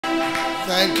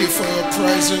Thank you for your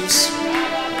presence.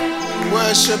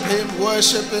 Worship him,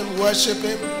 worship him, worship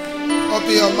him.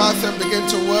 Open your mouth and begin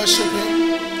to worship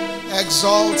him.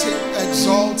 Exalt him,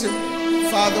 exalt him.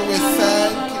 Father, we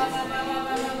thank you.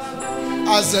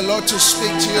 Ask the Lord to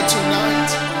speak to you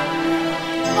tonight.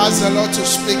 Ask the Lord to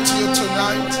speak to you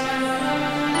tonight.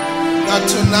 That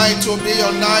tonight will be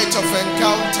your night of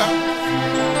encounter.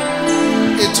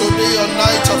 It will be your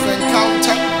night of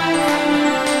encounter.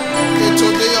 It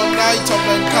will be your night of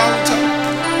encounter.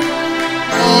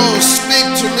 Oh, speak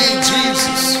to me,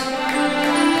 Jesus.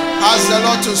 Ask the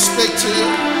Lord to speak to you.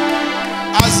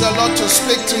 Ask the Lord to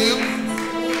speak to you.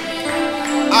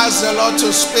 Ask the Lord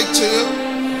to speak to you.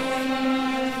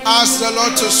 Ask the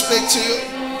Lord to speak to you.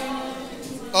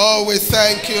 Oh, we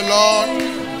thank you, Lord.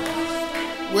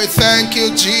 We thank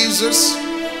you, Jesus.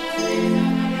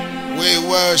 We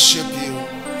worship you.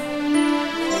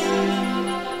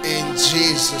 In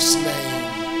Jesus' name.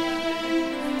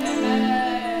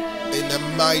 In the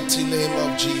mighty name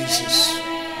of Jesus.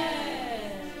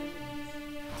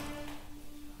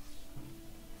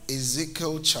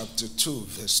 Ezekiel chapter 2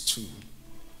 verse 2.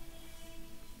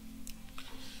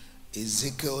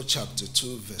 Ezekiel chapter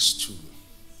 2 verse 2.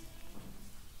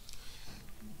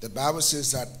 The Bible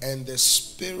says that, and the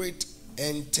Spirit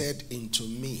entered into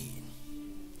me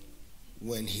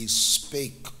when he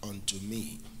spake unto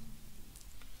me,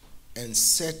 and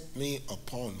set me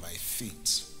upon my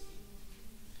feet,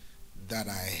 that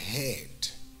I heard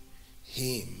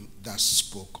him that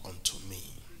spoke unto me.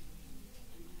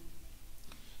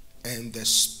 And the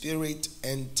Spirit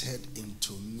entered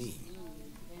into me.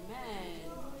 Amen.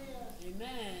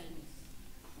 Amen.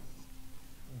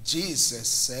 Jesus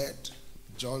said,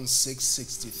 John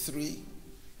 6:63,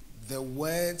 the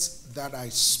words that I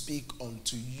speak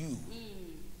unto you,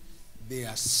 they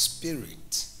are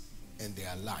spirit and they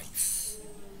are life.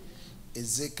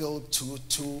 Ezekiel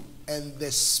 2:2, and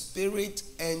the Spirit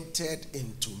entered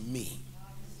into me.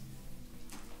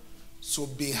 So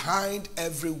behind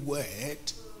every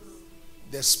word,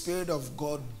 the Spirit of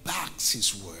God backs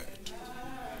his word.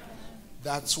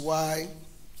 That's why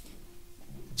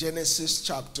Genesis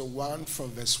chapter 1 from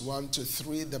verse 1 to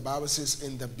 3, the Bible says,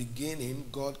 in the beginning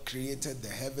God created the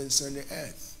heavens and the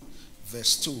earth.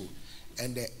 Verse 2,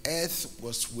 and the earth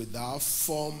was without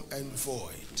form and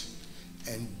void,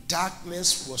 and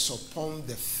darkness was upon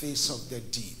the face of the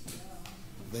deep.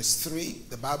 Verse 3,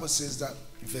 the Bible says that,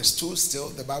 verse 2 still,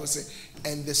 the Bible says,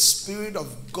 and the Spirit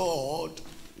of God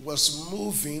was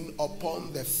moving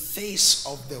upon the face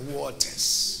of the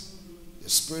waters. The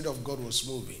Spirit of God was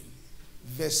moving.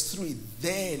 Verse 3,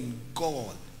 then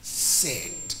God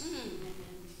said.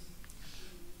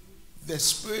 The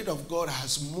Spirit of God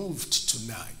has moved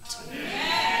tonight.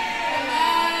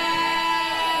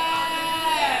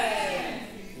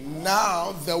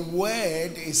 Now the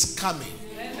word is coming.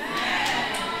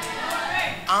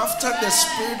 After the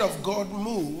Spirit of God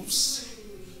moves,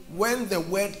 when the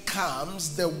word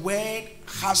comes, the word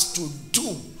has to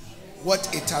do what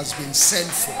it has been sent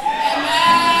for.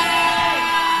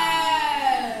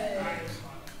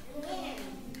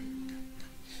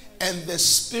 And the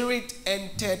Spirit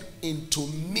entered into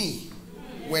me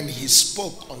when he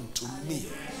spoke unto me.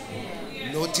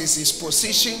 Notice his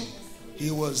position, he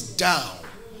was down.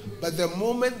 But the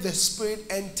moment the Spirit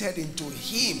entered into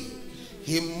him,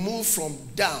 he moved from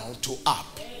down to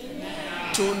up.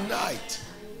 Tonight,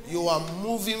 you are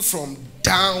moving from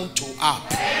down to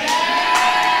up.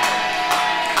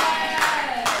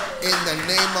 In the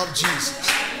name of Jesus.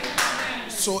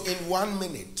 So in 1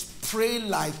 minute, pray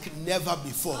like never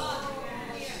before.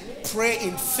 Pray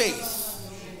in faith,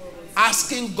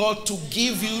 asking God to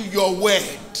give you your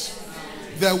word,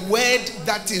 the word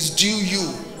that is due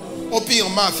you. Open your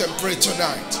mouth and pray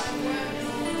tonight.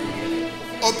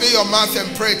 Open your mouth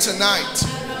and pray tonight.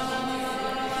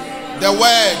 The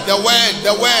word, the word,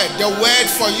 the word, the word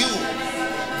for you.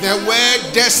 The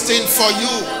word destined for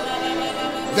you.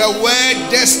 The word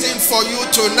destined for you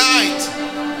tonight.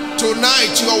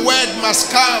 Tonight your word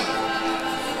must come.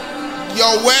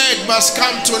 Your word must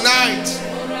come tonight.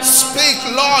 Speak,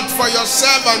 Lord, for your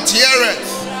servant heareth.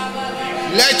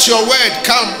 Let your word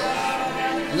come.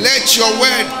 Let your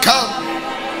word come.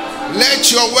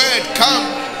 Let your word come.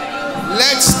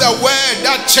 Let the word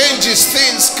that changes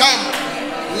things come.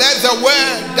 Let the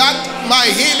word that my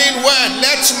healing word,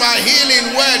 let my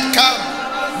healing word come.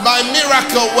 My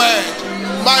miracle word,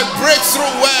 my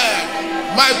breakthrough word,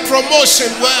 my promotion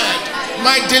word,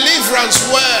 my deliverance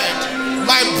word,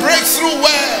 my breakthrough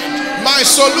word, my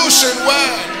solution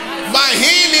word, my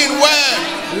healing word.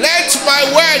 Let my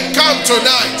word come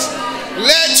tonight.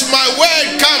 Let my word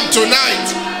come tonight.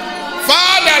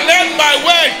 Father, let my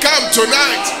word come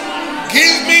tonight.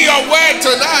 Give me your word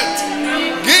tonight.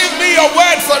 Give me your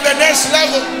word for the next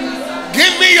level.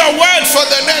 Give me your word for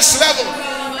the next level.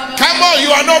 Come on, you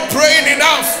are not praying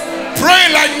enough. Pray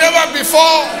like never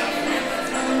before.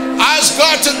 Ask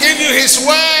God to give you his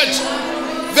word.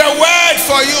 The word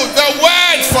for you. The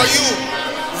word for you.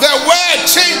 The word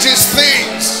changes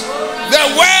things. The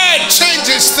word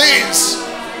changes things.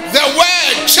 The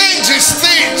word changes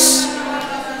things.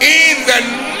 In the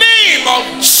name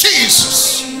of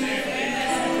Jesus.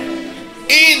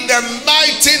 In the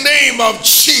mighty name of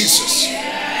Jesus.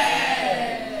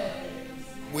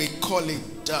 We call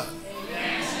it done.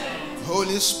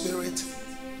 Holy Spirit,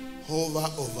 hover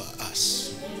over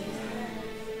us.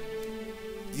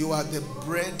 You are the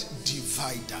bread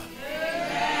divider.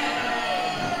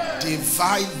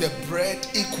 Divide the bread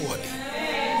equally.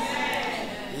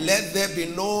 Let there be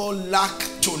no lack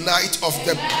tonight of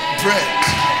the bread.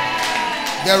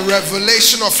 The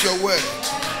revelation of your word.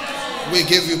 We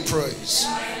give you praise.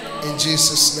 In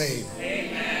Jesus' name.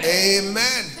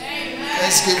 Amen.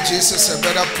 Let's give Jesus a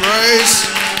better praise.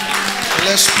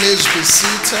 Let's please be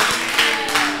seated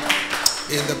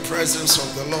in the presence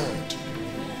of the Lord.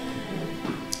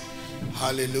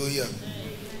 Hallelujah.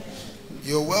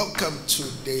 You're welcome to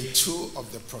day 2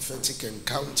 of the prophetic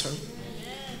encounter.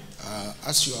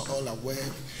 As you are all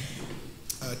aware,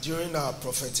 during our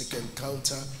prophetic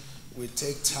encounter, we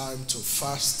take time to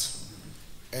fast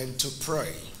and to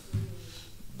pray.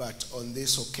 But on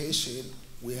this occasion,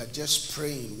 we are just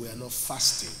praying. We are not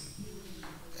fasting.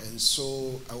 And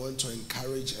so I want to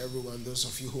encourage everyone, those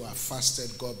of you who are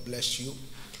fasted, God bless you.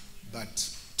 But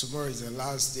tomorrow is the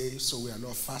last day, so we are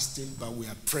not fasting, but we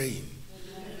are praying.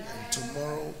 And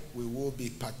tomorrow we will be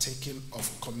partaking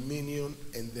of communion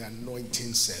and the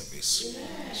anointing service.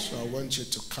 So I want you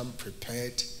to come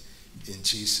prepared in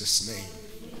Jesus' name.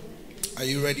 Are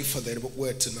you ready for the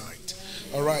word tonight?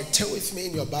 All right, turn with me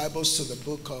in your Bibles to the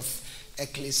book of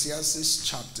Ecclesiastes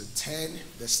chapter 10,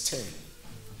 verse 10.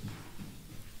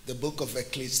 The book of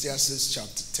Ecclesiastes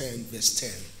chapter 10, verse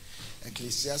 10.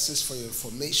 Ecclesiastes, for your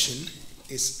information,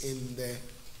 is in the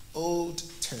Old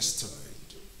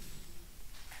Testament.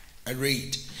 I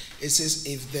read. It says,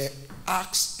 if the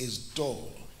axe is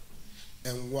dull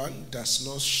and one does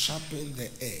not sharpen the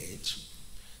edge,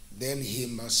 then he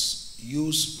must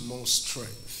use more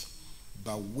strength.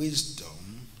 But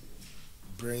wisdom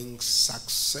brings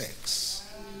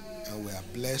success. And we are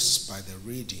blessed by the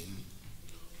reading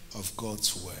of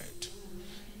God's word.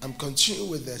 I'm continuing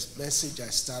with the message I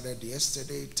started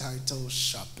yesterday, titled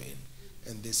Sharpen.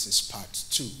 And this is part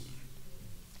 2.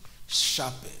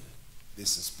 Sharpen.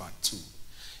 This is part 2.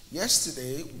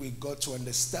 Yesterday, we got to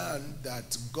understand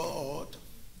that God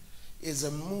is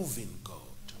a moving God.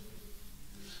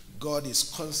 God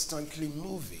is constantly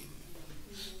moving.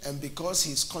 And because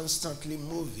he's constantly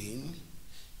moving,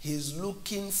 he's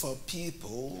looking for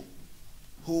people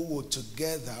who would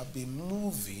together be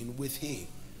moving with him.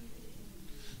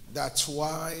 That's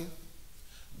why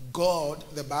God,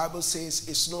 the Bible says,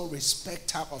 is no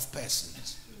respecter of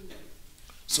persons.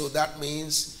 So that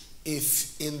means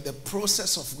if in the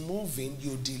process of moving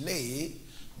you delay,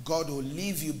 God will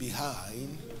leave you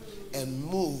behind and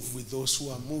move with those who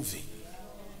are moving.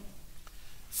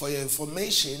 For your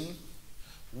information,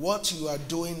 what you are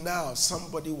doing now,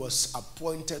 somebody was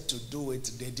appointed to do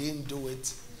it, they didn't do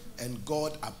it, and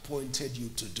God appointed you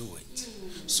to do it.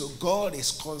 So God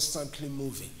is constantly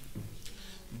moving.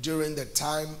 During the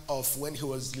time of when he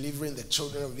was delivering the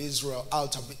children of Israel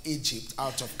out of Egypt,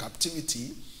 out of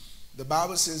captivity, the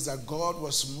Bible says that God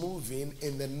was moving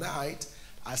in the night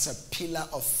as a pillar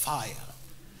of fire,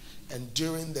 and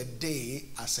during the day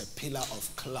as a pillar of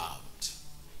cloud.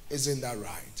 Isn't that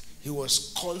right? He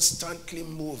was constantly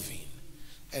moving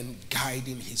and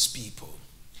guiding his people.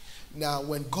 Now,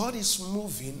 when God is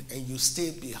moving and you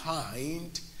stay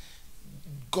behind,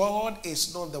 God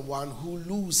is not the one who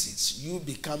loses. You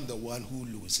become the one who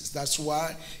loses. That's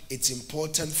why it's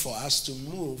important for us to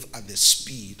move at the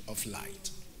speed of light.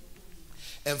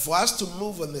 And for us to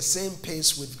move on the same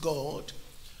pace with God,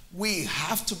 we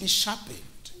have to be sharpened.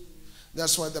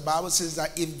 That's why the Bible says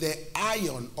that if the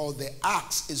iron or the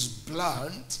axe is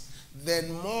blunt,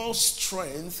 then more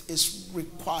strength is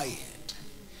required.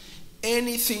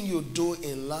 Anything you do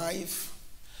in life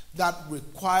that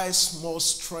requires more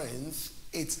strength,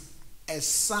 it's a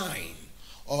sign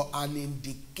or an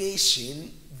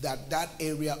indication that that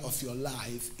area of your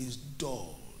life is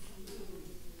dull.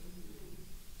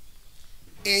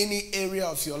 Any area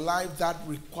of your life that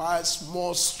requires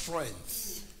more strength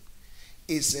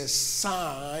is a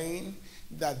sign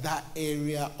that that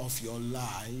area of your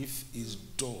life is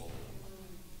dull.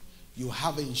 You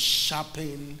haven't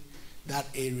sharpened that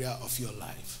area of your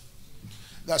life.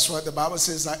 That's why the Bible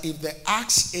says that if the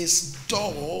axe is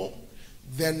dull,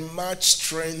 then much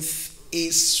strength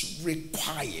is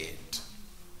required.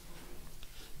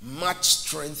 Much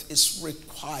strength is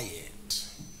required.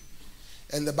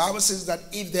 And the Bible says that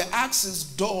if the axe is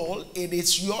dull, it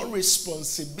is your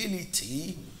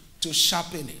responsibility to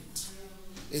sharpen it.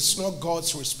 It's not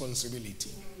God's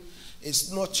responsibility.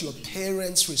 It's not your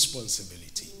parents'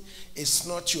 responsibility. It's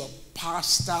not your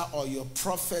pastor or your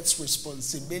prophet's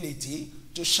responsibility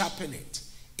to sharpen it.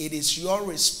 It is your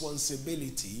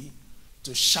responsibility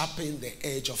to sharpen the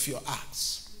edge of your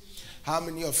axe. How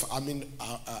many of,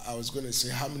 I was going to say,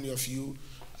 how many of you,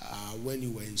 when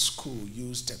you were in school,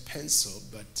 used a pencil?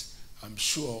 But I'm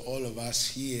sure all of us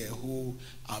here who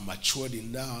are matured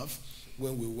enough,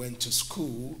 when we went to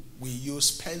school, we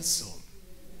used pencil.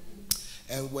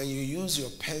 And when you use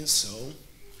your pencil,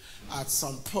 at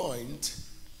some point,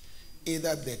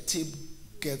 either the tip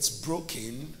gets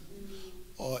broken,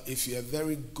 or if you're a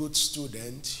very good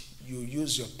student, you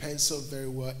use your pencil very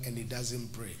well and it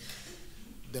doesn't break.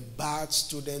 The bad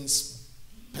student's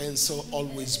pencil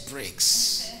always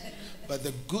breaks. But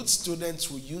the good students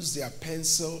will use their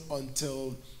pencil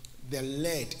until the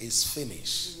lead is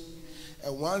finished.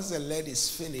 And once the lead is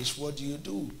finished, what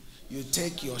do? You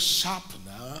take your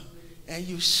sharpener and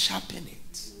you sharpen it.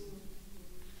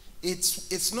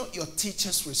 It's not your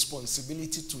teacher's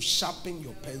responsibility to sharpen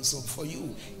your pencil for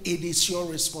you. It is your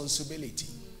responsibility.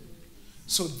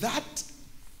 So that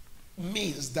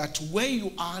means that where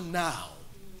you are now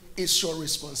is your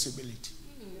responsibility.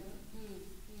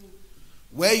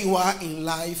 Where you are in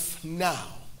life now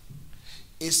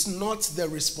is not the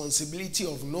responsibility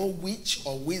of no witch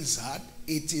or wizard.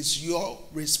 It is your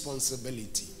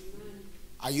responsibility.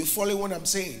 Are you following what I'm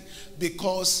saying?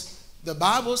 Because the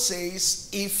Bible says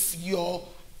if your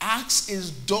axe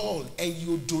is dull and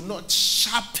you do not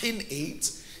sharpen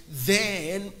it,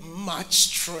 then much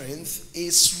strength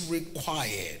is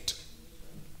required.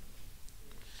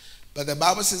 But the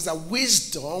Bible says that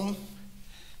wisdom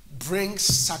brings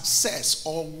success,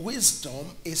 or wisdom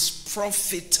is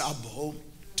profitable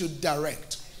to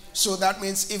direct. So that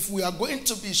means if we are going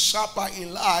to be sharper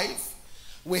in life,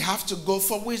 we have to go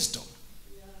for wisdom.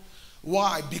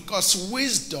 Why? Because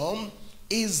wisdom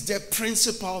is the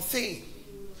principal thing.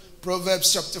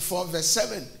 Proverbs chapter 4 verse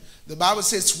 7. The Bible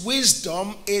says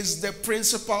wisdom is the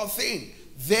principal thing.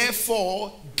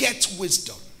 Therefore, get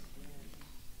wisdom.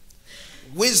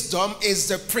 Wisdom is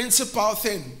the principal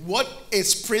thing. What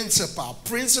is principal?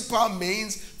 Principal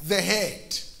means the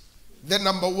head, the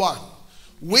number one.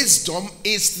 Wisdom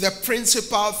is the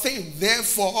principal thing.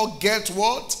 Therefore, get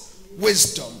what?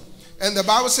 Wisdom. And the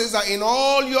Bible says that in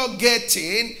all you're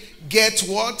getting, get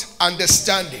what?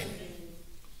 Understanding.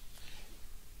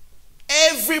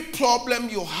 Every problem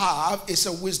you have is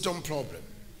a wisdom problem.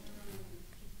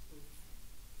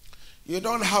 You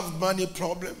don't have money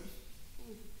problem.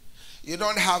 You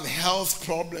don't have health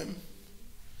problem.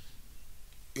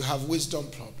 You have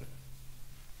wisdom problem.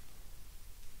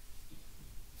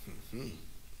 Oh,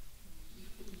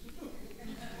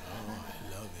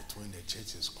 I love it when the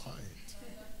church is quiet.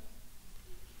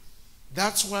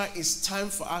 That's why it's time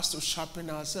for us to sharpen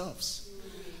ourselves.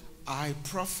 I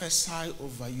prophesy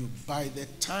over you, by the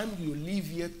time you leave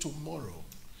here tomorrow,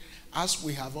 as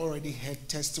we have already heard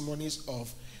testimonies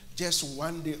of just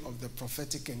one day of the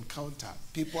prophetic encounter,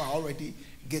 people are already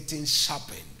getting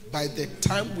sharpened. By the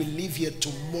time we leave here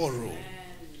tomorrow,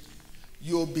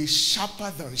 you'll be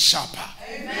sharper than sharper.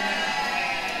 Amen.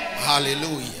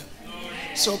 Hallelujah.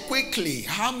 So quickly,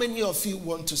 how many of you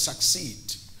want to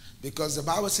succeed? Because the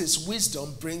Bible says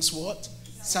wisdom brings what?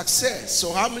 Success.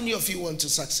 So how many of you want to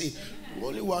succeed?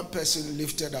 Only one person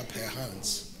lifted up her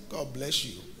hands. God bless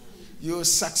you. You'll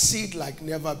succeed like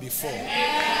never before.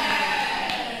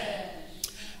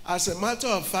 As a matter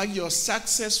of fact, your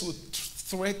success will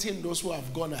threaten those who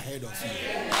have gone ahead of you.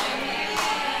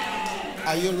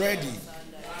 Are you ready?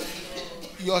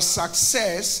 Your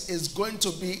success is going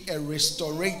to be a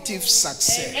restorative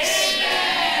success.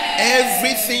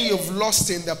 Everything you've lost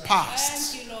in the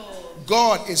past,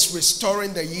 God is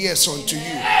restoring the years unto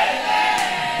you.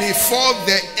 Before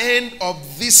the end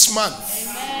of this month,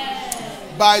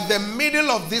 by the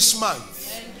middle of this month,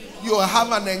 you will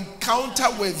have an encounter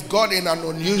with God in an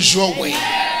unusual way.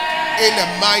 In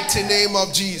the mighty name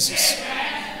of Jesus.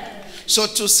 So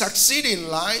to succeed in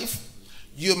life,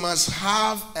 you must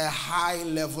have a high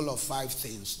level of 5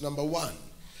 things. Number 1,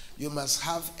 you must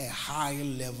have a high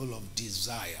level of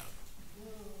desire.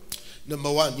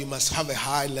 Number 1, you must have a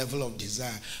high level of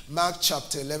desire. Mark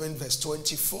chapter 11 verse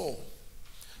 24.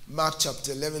 Mark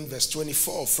chapter 11 verse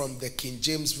 24 from the King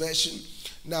James Version.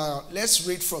 Now, let's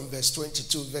read from verse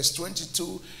 22. Verse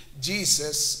 22,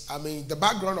 Jesus, the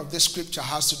background of this scripture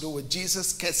has to do with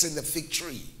Jesus cursing the fig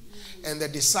tree. And the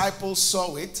disciples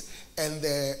saw it, and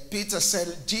Peter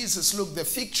said, Jesus, look, the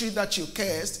fig tree that you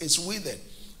cursed is withered.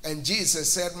 And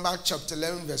Jesus said, Mark chapter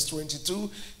 11, verse 22,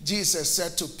 Jesus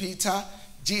said to Peter,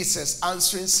 Jesus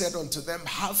answering said unto them,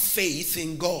 have faith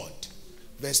in God.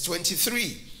 Verse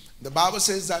 23, the Bible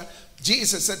says that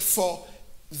Jesus said, for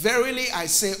verily I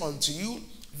say unto you,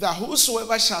 that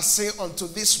whosoever shall say unto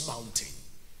this mountain.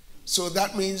 So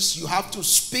that means you have to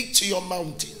speak to your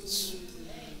mountains.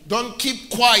 Don't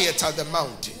keep quiet at the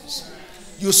mountains.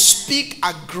 You speak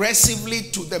aggressively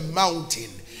to the mountain.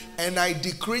 And I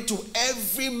decree to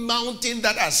every mountain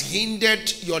that has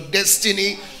hindered your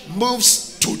destiny,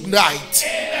 moves tonight.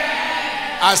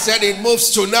 Amen. I said it moves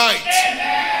tonight.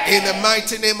 Amen. In the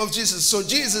mighty name of Jesus. So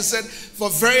Jesus said, for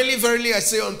verily, verily I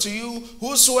say unto you,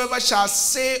 whosoever shall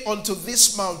say unto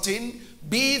this mountain,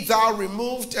 be thou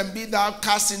removed and be thou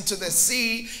cast into the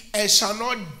sea, and shall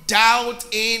not doubt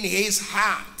in his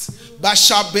heart, but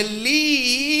shall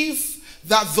believe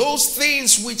that those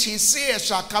things which he saith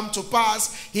shall come to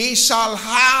pass, he shall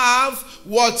have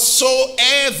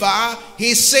whatsoever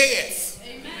he saith.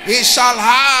 Amen. He shall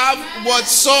have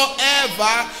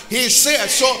whatsoever he saith.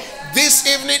 So this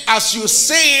evening, as you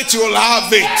say it, you'll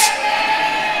have it.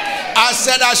 I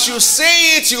said, as you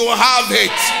say it, you will have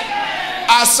it.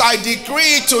 As I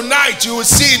decree tonight, you will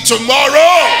see it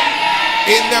tomorrow.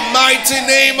 In the mighty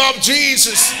name of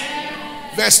Jesus.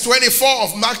 Verse 24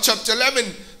 of Mark chapter 11.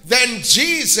 Then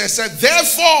Jesus said,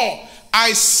 therefore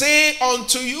I say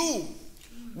unto you,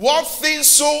 what things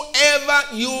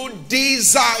soever you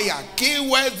desire. Key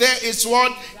word there is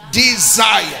what?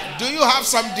 Desire. Do you have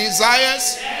some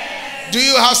desires? Do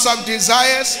you have some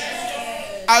desires?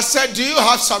 I said, do you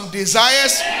have some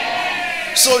desires?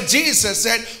 So Jesus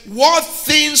said, what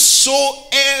things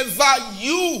soever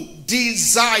you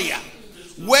desire,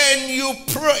 when you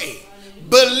pray,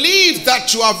 believe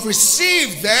that you have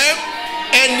received them,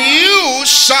 and you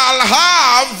shall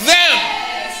have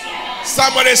them.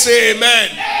 Somebody say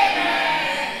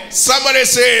amen. Somebody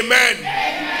say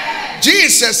amen.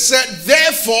 Jesus said,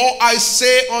 therefore I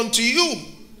say unto you,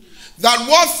 that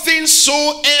what things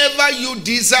soever you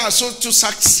desire. So to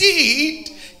succeed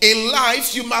in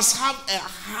life, you must have a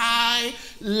high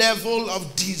level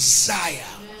of desire.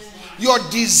 Your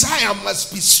desire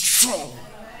must be strong.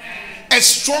 A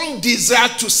strong desire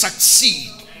to succeed.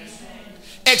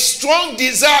 A strong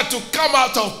desire to come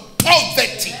out of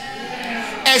poverty.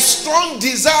 A strong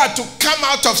desire to come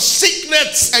out of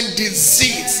sickness and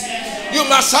disease. You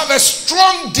must have a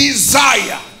strong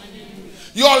desire.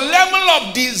 Your level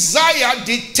of desire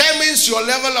determines your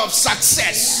level of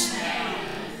success.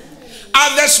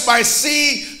 Others might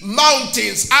see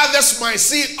mountains, others might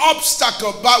see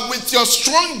obstacles, but with your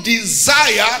strong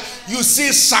desire, you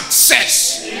see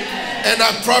success. And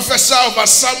I prophesy over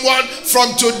someone,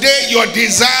 from today your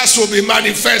desires will be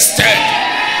manifested.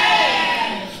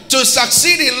 To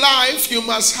succeed in life, you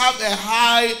must have a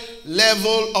high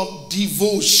level of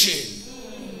devotion.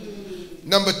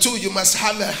 Number 2, you must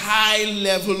have a high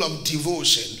level of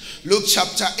devotion. Luke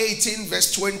chapter 18,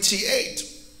 verse 28.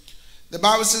 The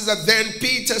Bible says that then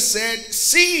Peter said,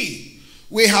 see,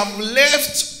 we have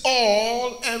left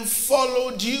all and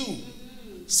followed you.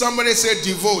 Somebody said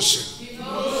devotion.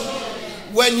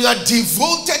 When you are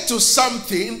devoted to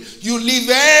something, you leave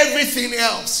everything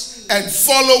else and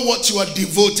follow what you are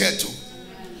devoted to.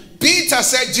 Peter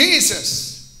said,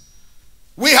 Jesus,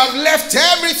 we have left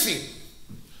everything.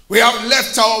 We have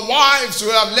left our wives,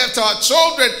 we have left our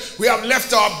children, we have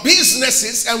left our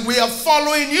businesses, and we are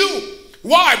following you.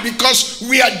 Why? Because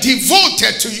we are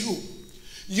devoted to you.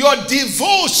 Your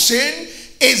devotion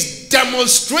is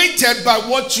demonstrated by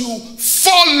what you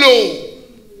follow.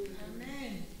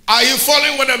 Amen. Are you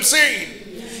following what I'm saying?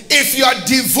 If you are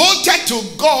devoted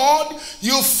to God,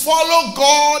 you follow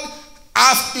God,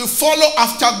 you follow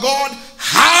after God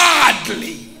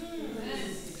hardly.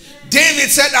 David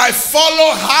said, I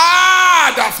follow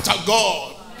hard after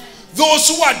God. Those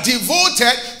who are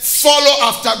devoted follow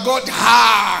after God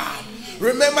hard.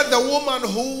 Remember the woman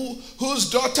whose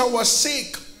daughter was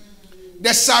sick, the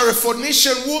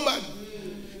Syrophoenician woman.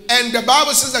 And the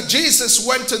Bible says that Jesus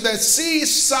went to the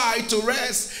seaside to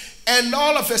rest, and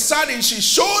all of a sudden she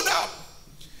showed up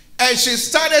and she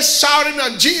started shouting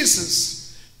at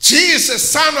Jesus,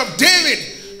 Jesus, Son of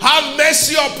David, have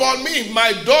mercy upon me.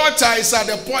 My daughter is at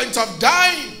the point of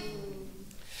dying.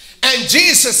 And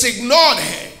Jesus ignored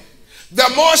her.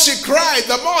 The more she cried,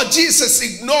 the more Jesus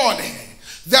ignored her.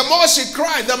 The more she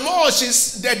cried, the more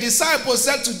the disciples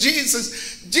said to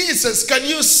Jesus, Jesus, can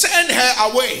you send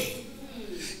her away?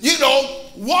 You know,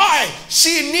 why?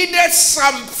 She needed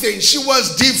something. She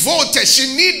was devoted.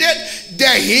 She needed the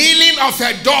healing of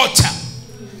her daughter.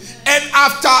 And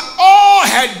after all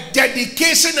her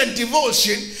dedication and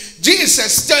devotion,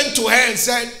 Jesus turned to her and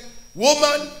said,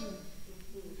 woman,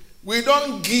 we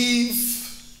don't give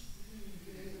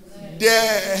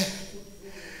the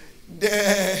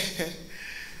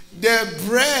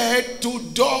bread to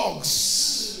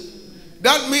dogs.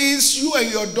 That means you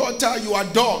and your daughter, you are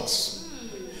dogs.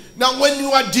 Now, when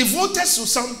you are devoted to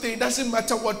something, it doesn't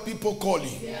matter what people call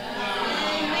you.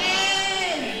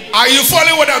 Are you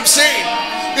following what I'm saying?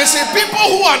 You see, people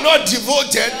who are not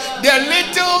devoted, their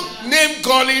little name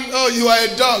calling, oh, you are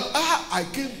a dog. I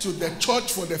came to the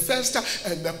church for the first time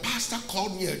and the pastor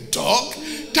called me a dog.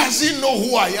 Does he know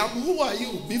who I am? Who are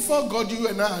you? Before God, you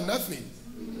and I are nothing.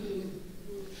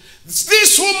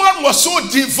 This woman was so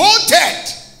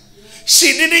devoted,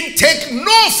 she didn't take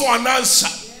no for an answer.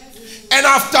 And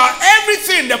after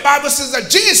everything, the Bible says that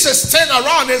Jesus turned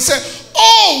around and said,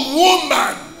 oh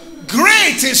woman,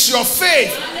 great is your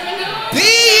faith. Be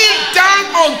it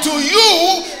done unto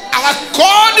you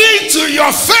according to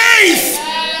your faith.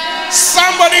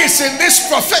 Somebody is in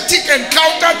this prophetic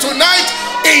encounter tonight.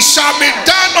 It shall be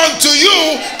done unto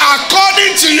you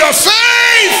according to your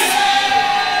faith.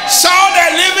 Shout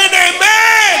a living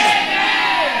amen.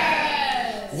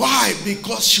 Why?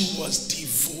 Because she was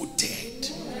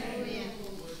devoted.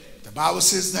 The Bible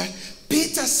says that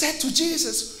Peter said to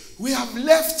Jesus, we have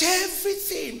left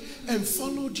everything and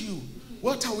followed you.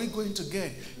 What are we going to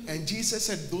get? And Jesus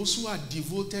said, those who are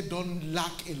devoted don't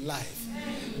lack in life.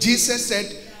 Jesus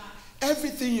said,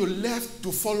 everything you left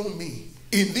to follow me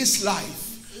in this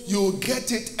life, you will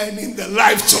get it, and in the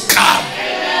life to come.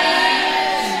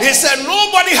 He said,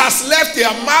 nobody has left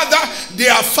their mother,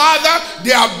 their father,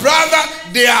 their brother,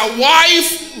 their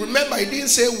wife. Remember, he didn't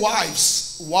say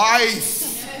wives. Wife.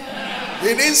 He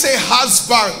didn't say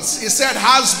husbands. He said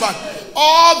husband.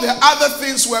 All the other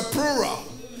things were plural.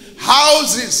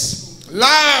 Houses,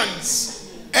 lands,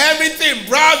 everything,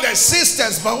 brothers,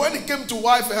 sisters. But when it came to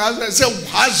wife and husband, he said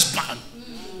husband.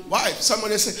 Wife.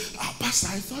 Somebody said, Pastor,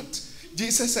 I thought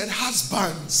Jesus said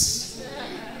husbands.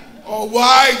 Or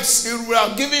wives. We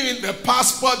are giving it the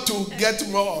passport to get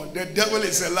more. The devil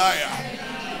is a liar.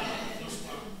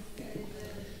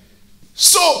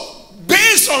 So,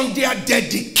 based on their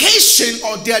dedication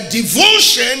or their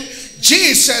devotion,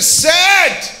 Jesus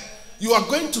said, you are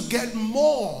going to get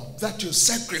more that you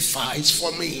sacrifice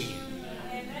for me.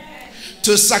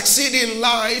 To succeed in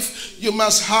life, you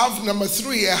must have, number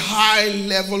 3, a high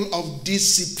level of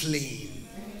discipline.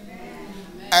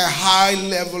 A high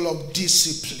level of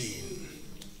discipline.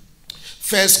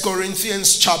 1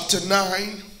 Corinthians chapter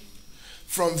 9,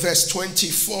 from verse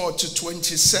 24 to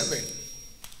 27.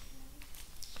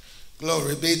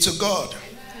 Glory be to God.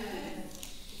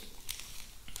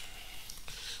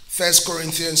 1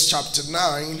 Corinthians chapter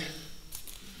 9,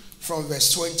 from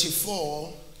verse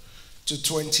 24 to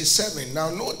 27. Now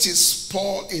notice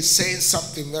Paul is saying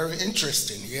something very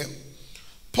interesting here.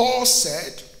 Paul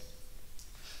said,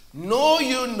 know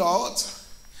you not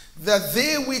that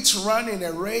they which run in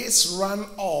a race run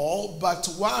all, but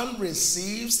one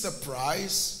receives the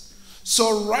prize?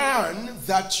 So run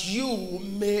that you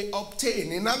may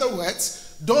obtain. In other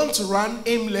words, don't run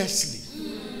aimlessly.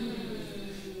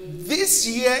 This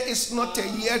year is not a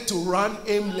year to run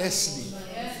aimlessly.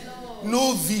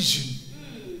 No vision.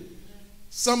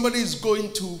 Somebody is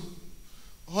going to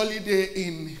holiday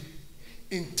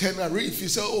in Tenerife. You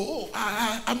say,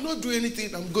 I'm not doing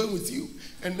anything. I'm going with you.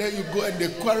 And then you go and they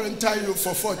quarantine you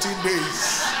for 14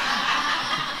 days.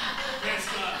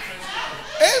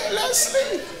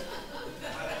 Aimlessly.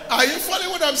 Are you following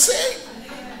what I'm saying?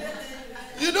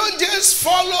 You don't just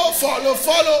follow.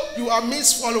 You are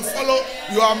Miss Follow.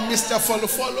 You are Mr.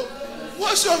 Follow.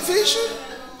 What's your vision?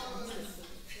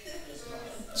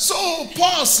 So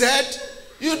Paul said,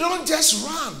 you don't just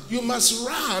run. You must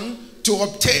run to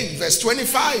obtain. Verse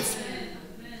 25.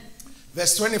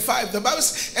 Verse 25. The Bible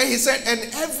says, and he said,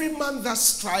 and every man that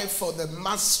strives for the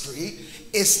mastery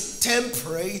is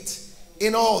temperate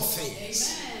in all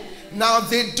things. Now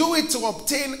they do it to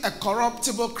obtain a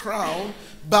corruptible crown,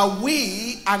 but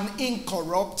we an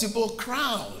incorruptible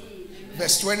crown.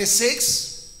 Verse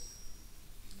 26.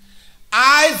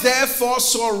 I therefore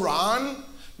so run,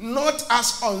 not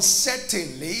as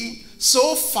uncertainly,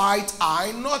 so fight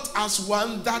I, not as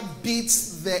one that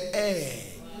beats the air.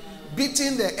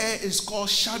 Beating the air is called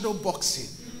shadow boxing.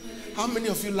 How many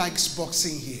of you likes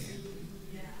boxing here?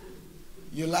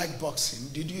 You like boxing.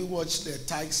 Did you watch the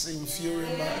Tyson Fury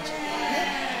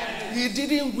match? He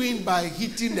didn't win by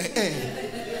hitting the air.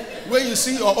 When you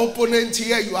see your opponent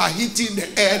here, you are hitting the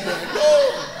air there.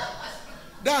 No.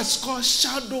 That's called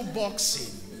shadow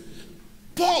boxing.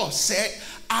 Paul said,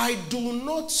 I do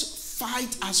not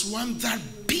fight as one that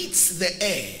beats the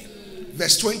air.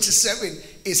 Verse 27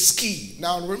 is key.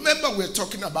 Now remember, we're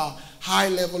talking about high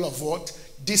level of what?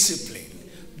 Discipline.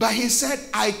 But he said,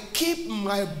 I keep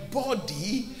my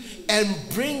body and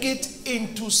bring it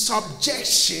into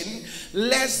subjection,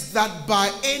 lest that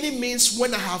by any means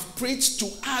when I have preached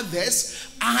to others,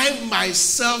 I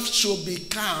myself should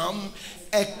become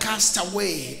a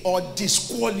castaway or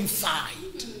disqualified.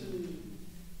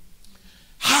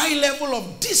 High level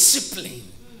of discipline.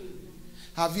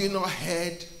 Have you not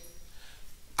heard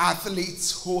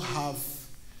athletes who have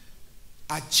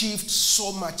achieved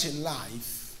so much in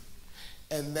life,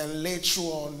 and then later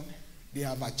on they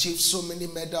have achieved so many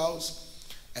medals,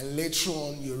 and later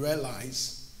on you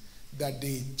realize that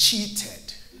they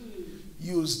cheated,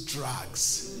 used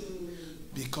drugs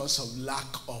because of lack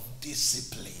of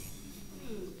discipline,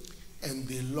 and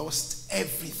they lost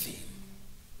everything.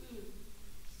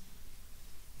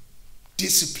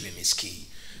 Discipline is key.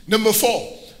 Number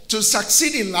 4, to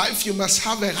succeed in life, you must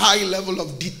have a high level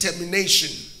of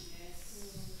determination.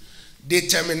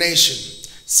 Determination.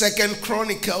 2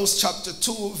 Chronicles chapter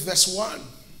 2 verse 1.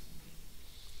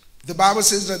 The Bible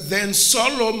says that then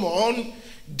Solomon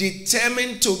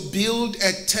determined to build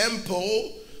a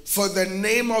temple for the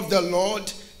name of the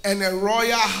Lord and a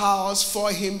royal house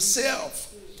for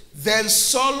himself. Then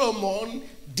Solomon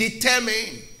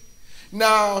determined.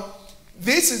 Now,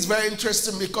 this is very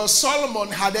interesting because Solomon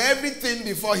had everything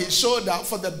before he showed up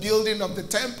for the building of the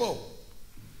temple.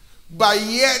 But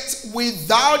yet,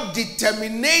 without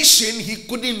determination, he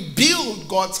couldn't build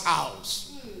God's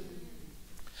house.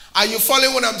 Are you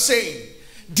following what I'm saying?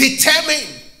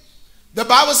 Determined. The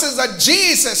Bible says that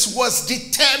Jesus was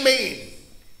determined.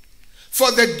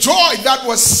 For the joy that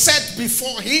was set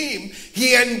before him,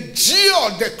 he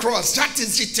endured the cross. That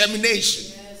is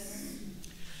determination.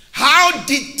 How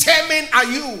determined are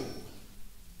you?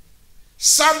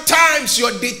 Sometimes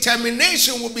your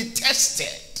determination will be tested.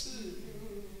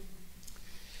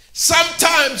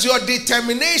 Sometimes your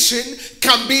determination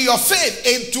can be your faith.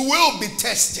 It will be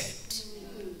tested.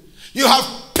 You have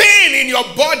pain in your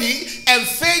body, and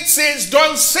faith says,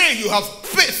 don't say you have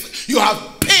faith. You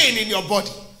have pain in your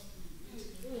body.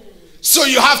 So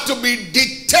you have to be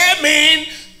determined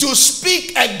to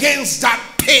speak against that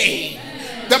pain.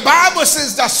 The Bible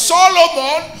says that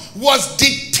Solomon was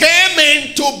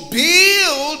determined to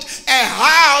build a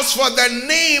house for the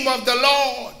name of the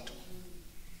Lord.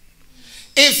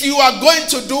 If you are going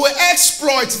to do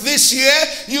exploits this year,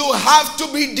 you have to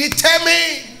be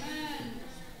determined.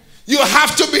 You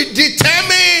have to be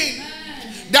determined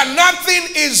that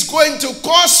nothing is going to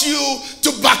cause you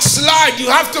to backslide. You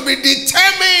have to be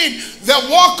determined. The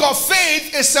walk of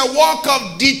faith is a walk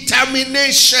of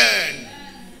determination.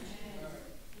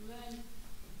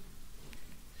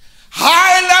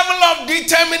 High level of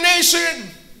determination.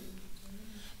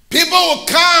 People will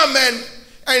come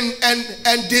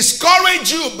and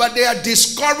discourage you, but their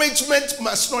discouragement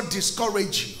must not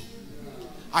discourage you.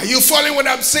 Are you following what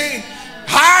I'm saying?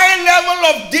 High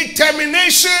level of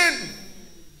determination.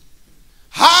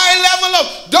 High level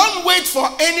of, don't wait for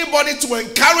anybody to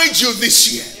encourage you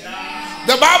this year.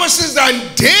 The Bible says that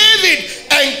David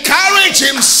encouraged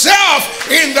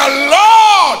himself in the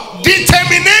Lord.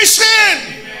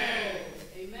 Determination.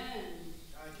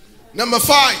 Number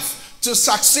 5, to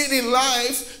succeed in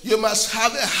life, you must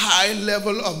have a high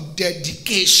level of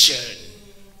dedication.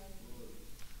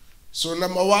 So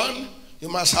number 1, you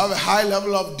must have a high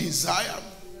level of desire.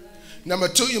 Number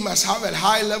 2, you must have a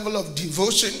high level of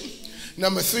devotion.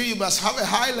 Number 3, you must have a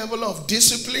high level of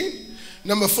discipline.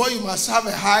 Number 4, you must have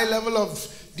a high level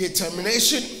of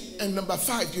determination. And number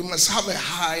 5, you must have a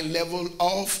high level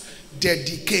of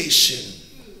dedication.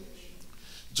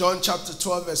 John chapter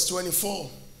 12 verse 24.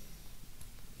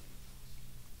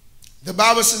 The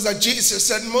Bible says that Jesus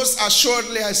said, most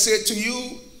assuredly I say to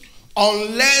you,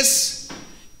 unless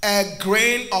a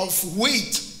grain of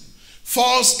wheat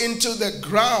falls into the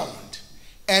ground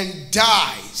and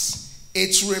dies,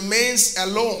 it remains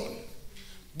alone.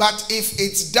 But if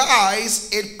it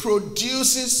dies, it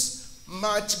produces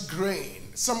much grain.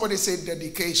 Somebody say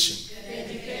dedication.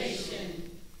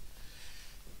 Dedication.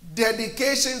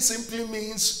 Dedication simply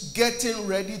means getting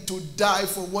ready to die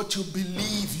for what you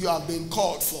believe you have been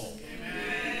called for.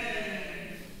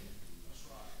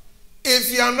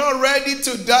 If you are not ready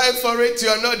to die for it, you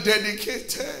are not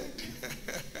dedicated.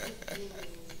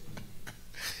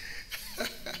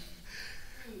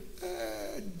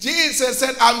 Jesus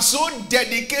said, I'm so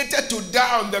dedicated to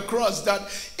die on the cross that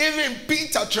even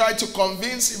Peter tried to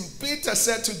convince him. Peter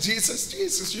said to Jesus,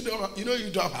 Jesus, you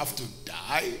don't have to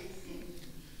die.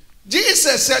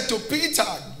 Jesus said to Peter,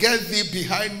 get thee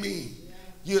behind me,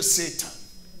 you Satan.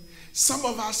 Some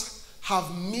of us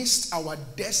have missed our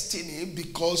destiny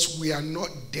because we are not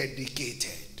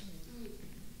dedicated.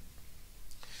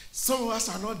 Some of us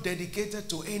are not dedicated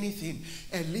to anything.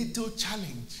 A little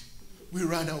challenge, we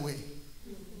run away.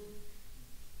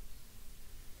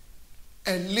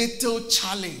 A little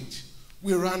challenge,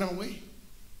 we run away.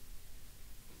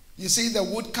 You see the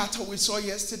woodcutter we saw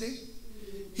yesterday?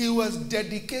 He was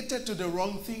dedicated to the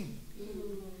wrong thing,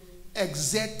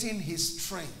 exerting his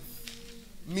strength.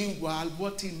 Meanwhile,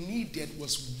 what he needed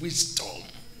was wisdom.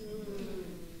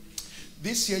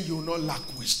 This year you will not lack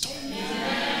wisdom.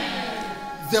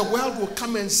 The world will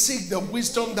come and seek the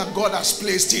wisdom that God has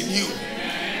placed in you.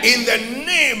 In the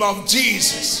name of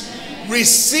Jesus,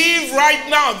 receive right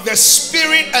now the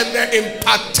spirit and the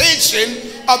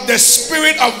impartation of the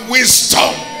spirit of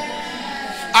wisdom.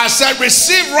 I said,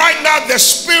 receive right now the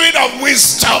spirit of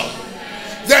wisdom.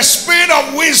 The spirit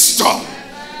of wisdom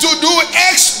to do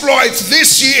exploits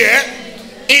this year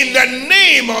in the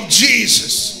name of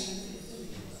Jesus.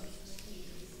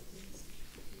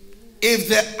 If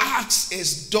the axe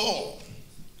is dull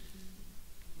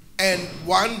and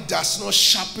one does not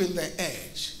sharpen the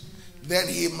edge, then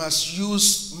he must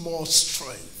use more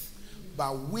strength.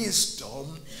 But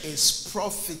wisdom is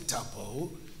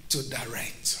profitable to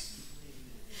direct.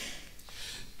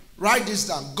 Write this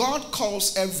down. God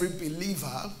calls every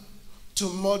believer to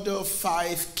model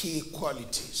 5 key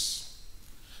qualities.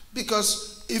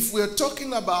 Because if we're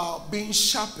talking about being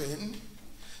sharpened,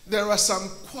 there are some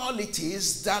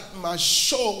qualities that must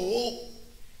show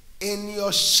in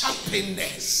your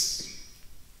sharpness.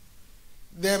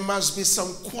 There must be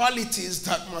some qualities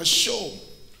that must show.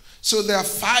 So there are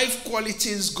 5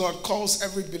 qualities God calls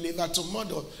every believer to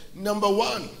model. Number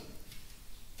 1,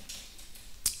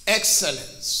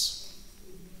 excellence.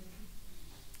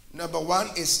 Number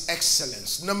 1 is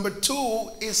excellence. Number 2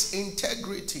 is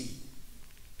integrity.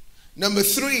 Number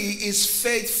 3 is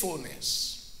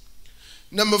faithfulness.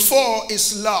 Number 4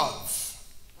 is love.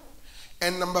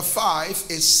 And number 5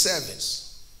 is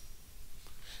service.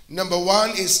 Number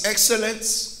 1 is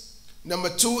excellence. Number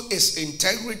 2 is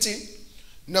integrity.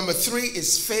 Number 3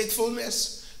 is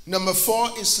faithfulness. Number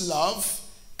 4 is love.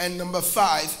 And number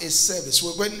 5 is service.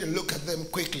 We're going to look at them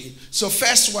quickly. So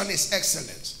first one is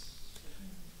excellence.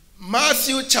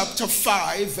 Matthew chapter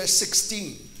 5 verse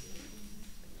 16.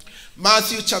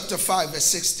 Matthew chapter 5 verse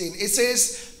 16. It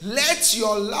says, let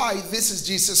your light, this is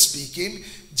Jesus speaking.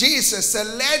 Jesus said,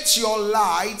 let your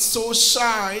light so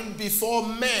shine before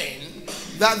men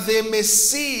that they may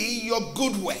see your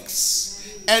good works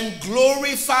and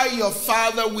glorify your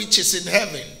Father which is in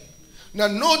heaven. Now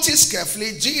notice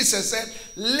carefully, Jesus said,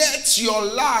 let your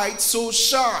light so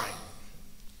shine.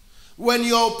 When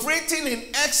you're operating in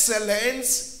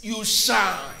excellence, you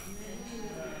shine.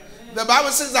 The Bible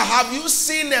says that, have you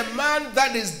seen a man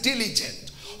that is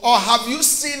diligent? Or have you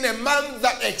seen a man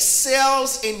that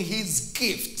excels in his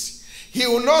gift? He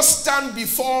will not stand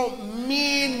before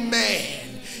mean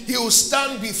men. He will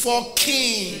stand before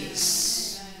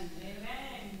kings.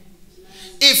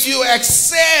 If you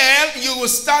excel, you will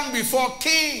stand before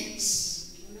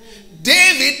kings.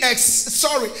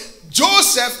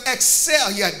 Joseph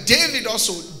excelled. Yeah, David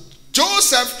also.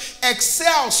 Joseph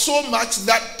excelled so much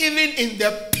that even in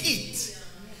the pit,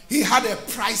 he had a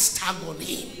price tag on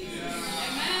him.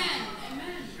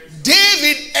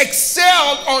 David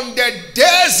excelled on the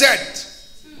desert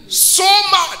so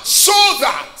much so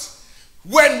that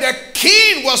when the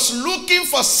king was looking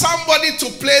for somebody to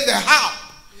play the harp,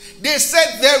 they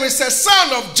said, there is a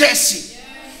son of Jesse.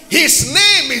 His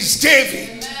name is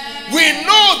David. We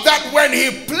know that when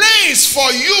he plays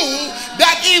for you,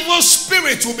 that evil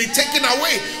spirit will be taken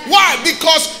away. Why?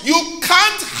 Because you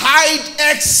can't hide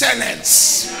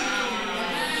excellence.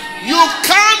 You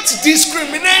can't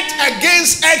discriminate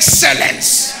against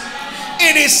excellence.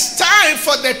 It is time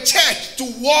for the church to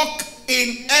walk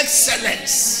in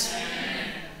excellence.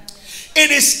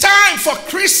 It is time for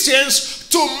Christians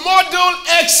to model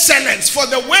excellence for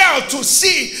the world to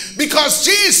see, because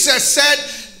Jesus said,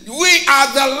 we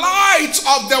are the light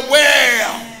of the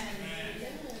world.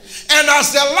 And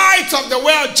as the light of the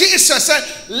world, Jesus said,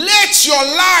 let your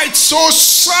light so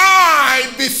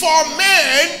shine before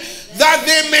men that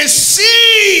they may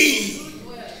see.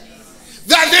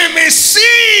 That they may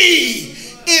see.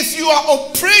 If you are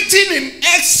operating in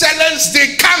excellence,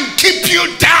 they can't keep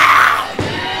you down.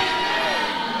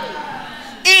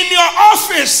 In your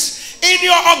office, In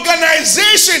your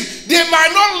organization, they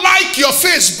might not like your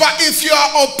face, but if you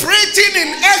are operating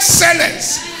in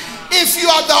excellence, if you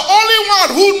are the only one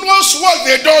who knows what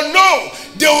they don't know,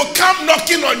 they will come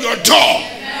knocking on your door.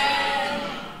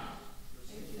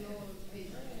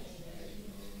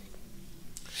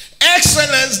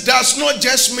 Excellence does not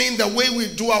just mean the way we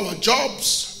do our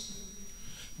jobs,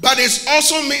 but it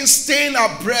also means staying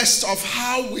abreast of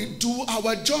how we do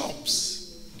our jobs.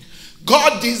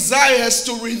 God desires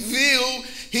to reveal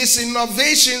his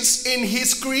innovations in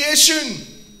his creation.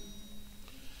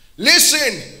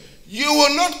 Listen, you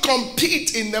will not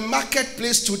compete in the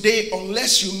marketplace today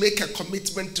unless you make a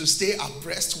commitment to stay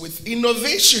abreast with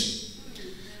innovation.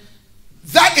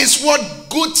 That is what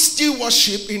good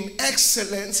stewardship in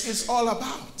excellence is all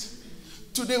about.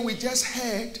 Today we just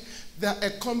heard that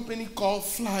a company called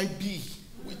Flybe,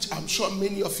 which I'm sure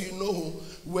many of you know,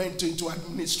 went into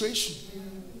administration.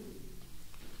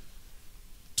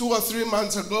 2 or 3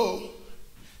 months ago,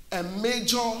 a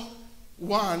major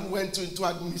one went into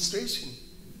administration,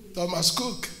 Thomas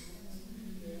Cook.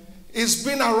 It's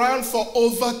been around for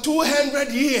over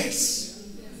 200 years.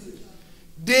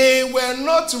 They were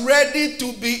not ready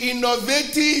to be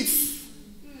innovative.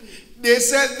 They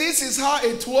said, this is how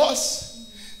it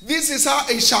was. This is how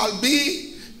it shall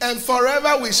be. And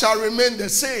forever we shall remain the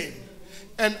same.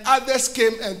 And others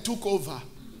came and took over.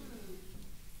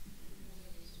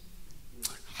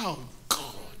 Oh, God.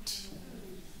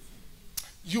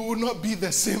 You will not be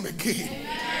the same again.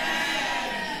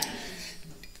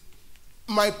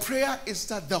 My prayer is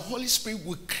that the Holy Spirit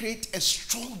will create a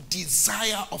strong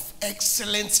desire of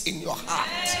excellence in your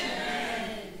heart.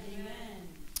 Amen.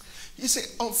 You see,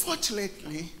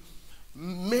 unfortunately,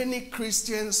 many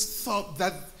Christians thought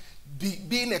that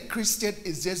being a Christian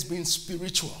is just being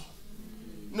spiritual.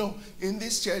 No, in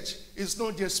this church, it's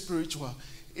not just spiritual.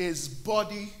 It's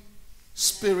body,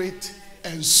 spirit,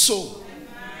 and soul.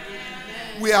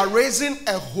 We are raising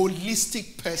a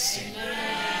holistic person.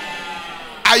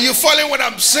 Are you following what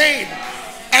I'm saying?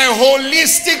 A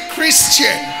holistic Christian,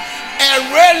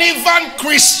 a relevant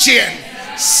Christian,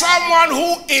 someone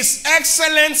who is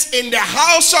excellent in the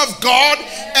house of God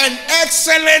and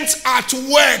excellent at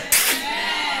work.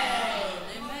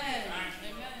 Amen.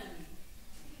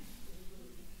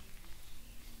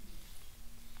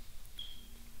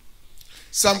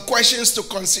 Some questions to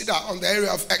consider on the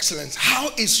area of excellence. How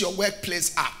is your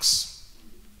workplace axe?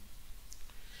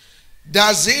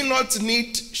 Does it not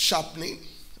need sharpening,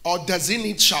 or does it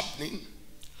need sharpening?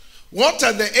 What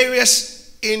are the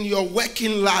areas in your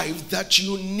working life that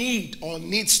you need or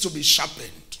needs to be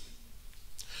sharpened?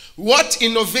 What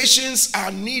innovations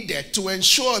are needed to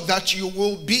ensure that you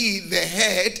will be the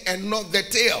head and not the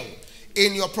tail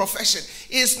in your profession?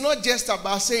 It's not just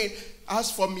about saying,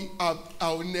 as for me,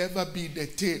 I'll never be the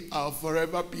tail, I'll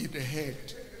forever be the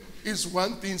head. It's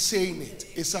one thing saying it,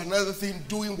 it's another thing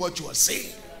doing what you are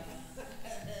saying.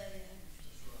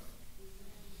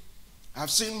 I've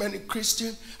seen many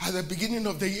Christians at the beginning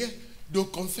of the year, they'll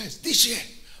confess, this year,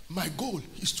 my goal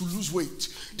is to lose weight.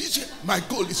 This year, my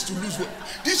goal is to lose weight.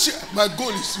 This year, my goal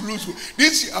is to lose weight.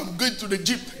 This year, I'm going to the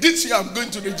gym. This year, I'm going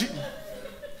to the gym.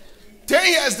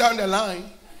 10 years down the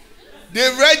line, they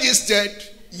registered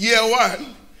year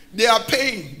 1. They are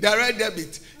paying direct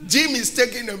debit. Gym is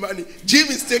taking the money. Gym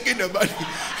is taking the money.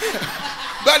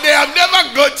 But they have never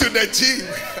gone to the gym.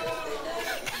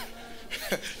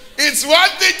 It's one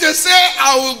thing to say,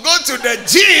 I will go to the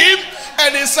gym,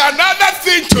 and it's another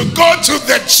thing to go to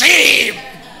the gym.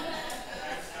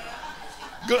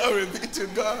 Glory be to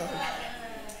God.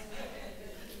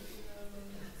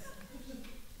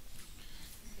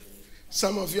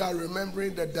 Some of you are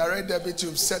remembering the direct debit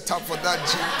you've set up for that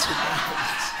gym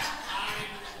tonight.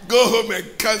 Go home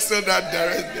and cancel that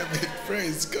direct debit.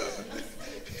 Praise God.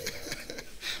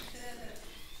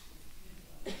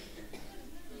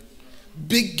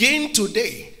 Begin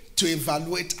today to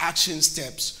evaluate action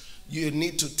steps you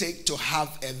need to take to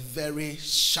have a very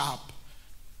sharp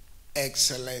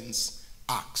excellence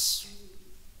axe.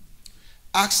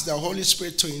 Ask the Holy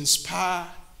Spirit to inspire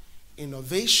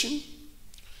innovation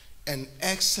and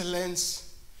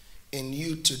excellence in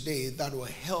you today that will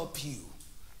help you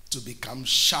to become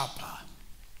sharper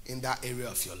in that area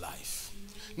of your life.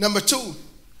 Number 2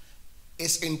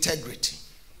 is integrity.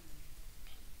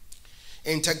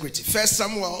 Integrity. 1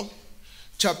 Samuel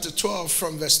chapter 12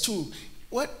 from verse 2.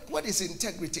 What is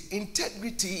integrity?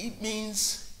 Integrity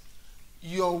means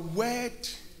your word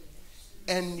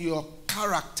and your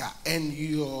character and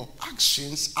your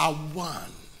actions are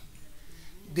one.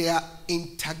 They are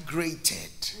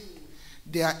integrated.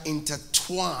 They are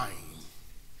intertwined.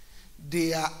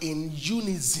 They are in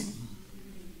unison.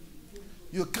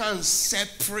 You can't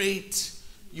separate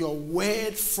your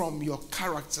word from your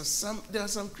character. There are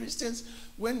some Christians,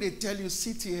 when they tell you,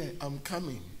 sit here, I'm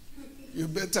coming, you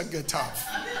better get up.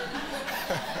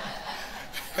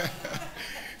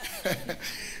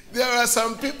 There are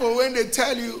some people, when they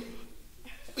tell you,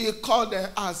 you call them,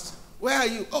 ask, where are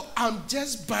you? Oh, I'm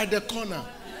just by the corner.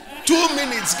 2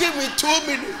 minutes, give me 2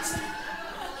 minutes.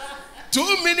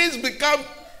 2 minutes become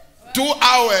 2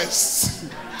 hours.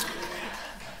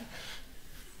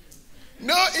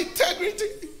 No integrity.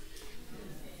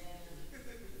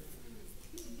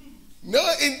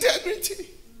 No integrity.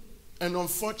 And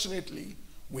unfortunately,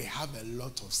 we have a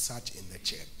lot of such in the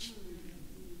church.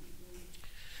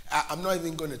 I'm not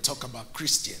even going to talk about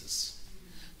Christians.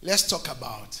 Let's talk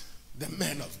about the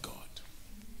men of God.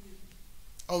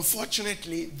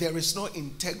 Unfortunately, there is no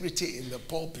integrity in the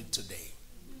pulpit today.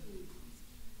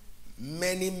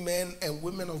 Many men and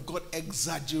women of God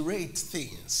exaggerate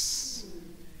things,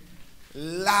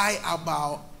 lie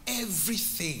about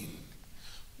everything.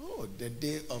 Oh, the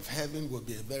day of heaven will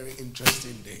be a very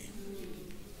interesting day.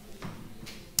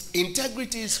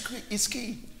 Integrity is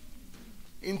key.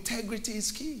 Integrity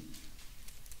is key.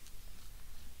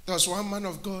 There was one man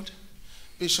of God,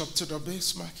 Bishop Tudor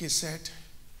Bismarck, he said,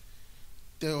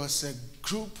 there was a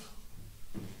group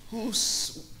who,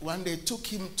 when they took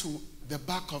him to the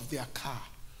back of their car,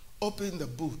 opened the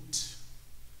boot,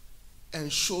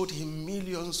 and showed him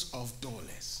millions of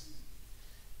dollars.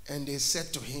 And they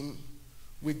said to him,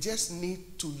 we just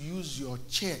need to use your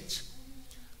church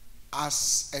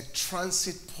as a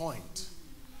transit point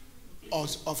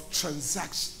of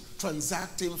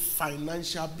transacting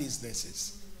financial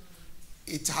businesses.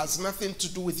 It has nothing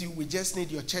to do with you. We just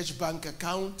need your church bank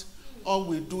account. All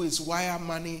we do is wire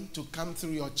money to come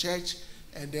through your church,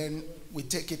 and then we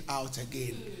take it out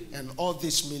again. And all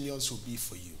these millions will be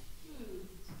for you.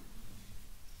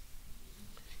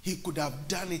 He could have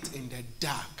done it in the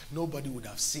dark. Nobody would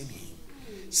have seen him.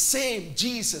 Same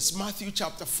Jesus, Matthew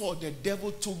chapter 4, the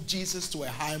devil took Jesus to a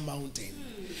high mountain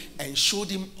and showed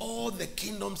him all the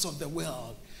kingdoms of the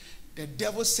world. The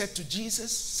devil said to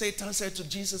Jesus, Satan said to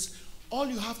Jesus, all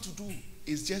you have to do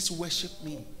is just worship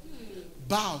me.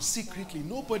 Bow secretly.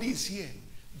 Nobody is here.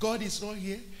 God is not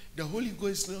here. The Holy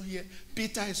Ghost is not here.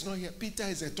 Peter is not here. Peter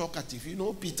is a talkative. You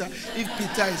know Peter? If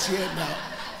Peter is here now,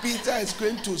 Peter is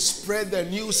going to spread the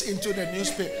news into the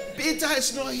newspaper. Peter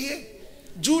is not here.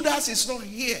 Judas is not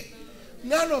here.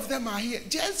 None of them are here.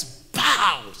 Just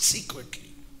bow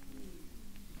secretly.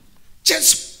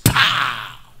 Just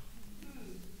bow.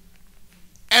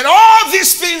 And all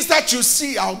these things that you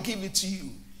see, I'll give it to you.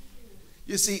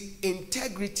 You see,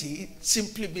 integrity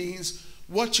simply means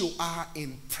what you are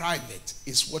in private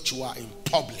is what you are in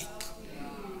public.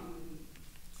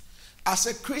 As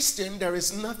a Christian, there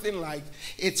is nothing like,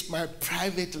 it's my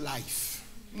private life.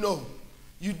 No,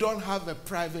 you don't have a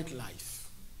private life.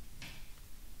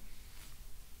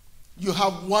 You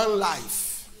have one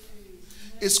life.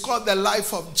 It's called the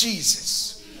life of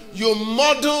Jesus. You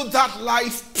model that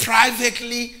life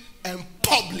privately and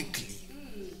publicly.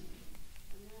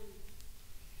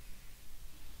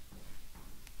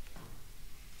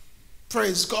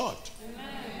 Praise God.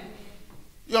 Amen.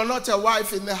 You're not a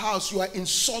wife in the house. You are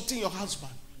insulting your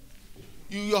husband.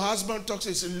 Your husband talks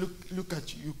and says, look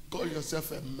at you. You call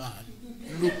yourself a man.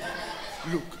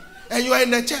 Look. And you are in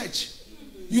the church.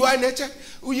 You are in the church.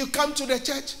 Will you come to the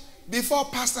church? Before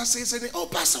pastor says anything, oh,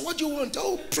 pastor, what do you want?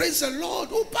 Oh, praise the Lord.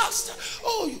 Oh, pastor.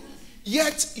 Oh,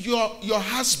 yet your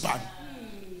husband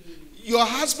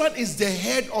is the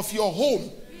head of your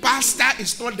home. Pastor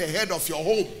is not the head of your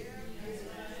home.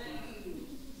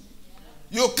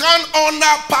 You can't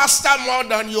honor pastor more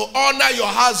than you honor your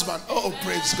husband. Oh,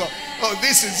 praise God. Oh,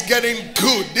 this is getting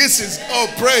good. Oh,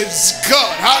 praise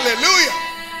God. Hallelujah.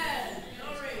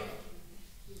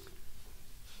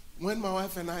 When my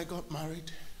wife and I got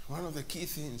married, one of the key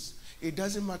things, it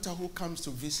doesn't matter who comes to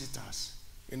visit us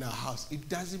in our house. It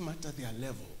doesn't matter their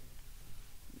level.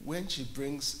 When she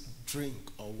brings drink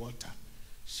or water,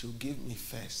 she'll give me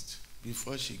first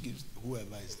before she gives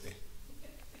whoever is there.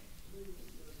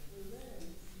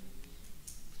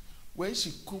 When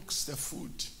she cooks the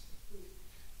food,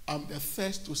 I'm the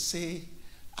first to say,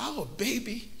 oh,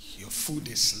 baby, your food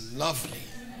is lovely.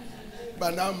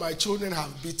 But now my children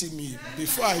have beaten me.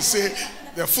 Before I say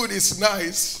the food is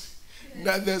nice,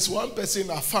 now there's one person in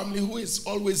our family who is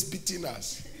always beating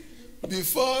us.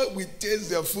 Before we taste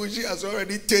the food, she has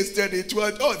already tasted it.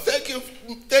 Oh,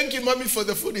 thank you, mommy, for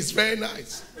the food. It's very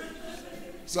nice.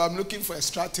 So I'm looking for a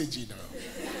strategy now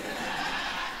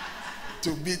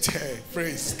to beat her.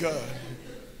 Praise God.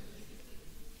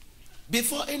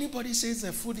 Before anybody says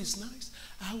the food is nice,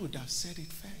 I would have said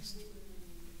it first.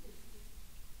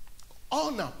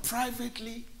 Honor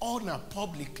privately, honor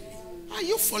publicly. Are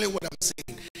you following what I'm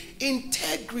saying?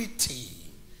 Integrity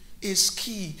is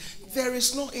key. There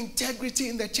is no integrity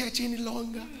in the church any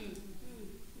longer.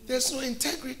 There's no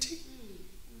integrity.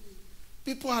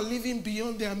 People are living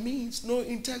beyond their means, no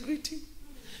integrity,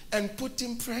 and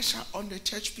putting pressure on the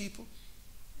church people.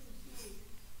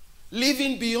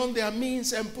 Living beyond their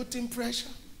means and putting pressure.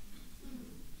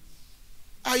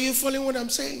 Are you following what I'm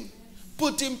saying?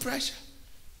 Putting pressure.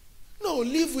 No,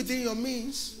 live within your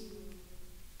means.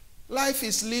 Life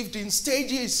is lived in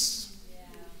stages.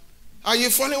 Are you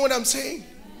following what I'm saying?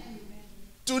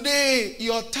 Today,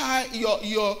 your tie,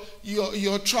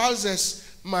 your trousers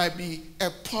might be a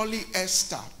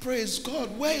polyester. Praise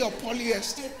God. Wear your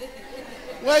polyester.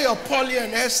 Wear your poly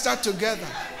and ester together.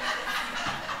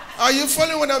 Are you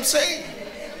following what I'm saying?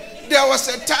 There was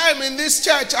a time in this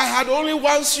church I had only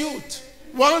one suit.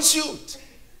 One suit.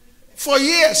 For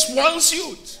years, one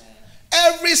suit.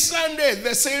 Every Sunday,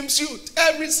 the same suit.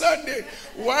 Every Sunday.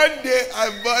 One day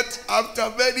I bought, after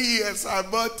many years, I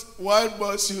bought one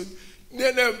more suit.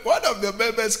 Then one of the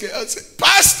members came and said,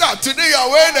 Pastor, today you are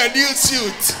wearing a new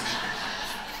suit.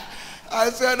 I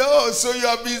said, oh, so you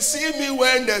have been seeing me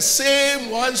wearing the same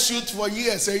one suit for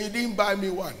years and you didn't buy me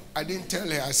one. I didn't tell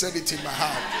her. I said it in my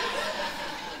heart.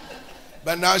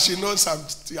 But now she knows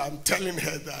I'm telling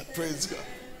her that. Praise God.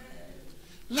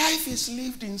 Life is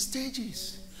lived in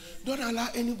stages. Don't allow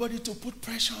anybody to put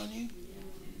pressure on you.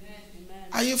 Amen.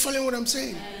 Are you following what I'm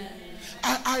saying?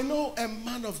 I know a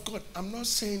man of God. I'm not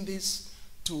saying this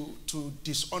to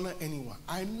dishonor anyone.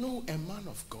 I know a man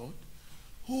of God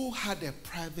who had a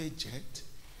private jet,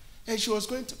 and he was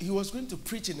going to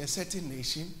preach in a certain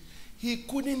nation. He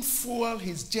couldn't fuel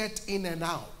his jet in and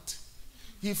out.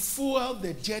 He fueled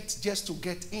the jet just to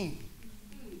get in.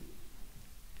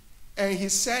 And he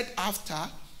said after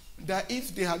that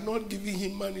if they had not given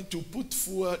him money to put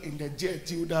fuel in the jet,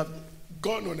 he would have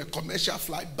gone on a commercial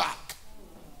flight back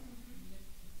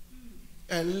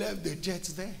and left the jet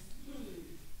there.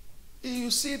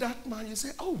 You see that man, you say,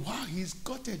 oh wow, he's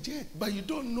got a jet, but you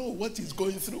don't know what he's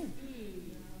going through.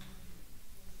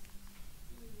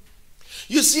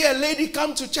 You see a lady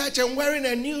come to church and wearing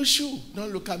a new shoe.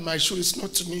 Don't look at my shoe, it's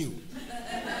not new.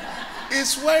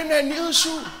 It's wearing a new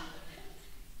shoe.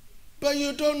 But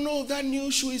you don't know that new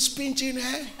shoe is pinching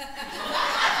her.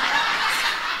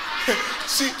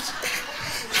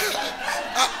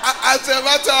 As a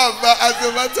matter of fact,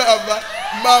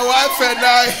 my wife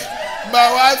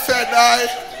and I,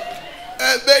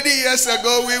 many years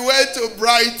ago, we went to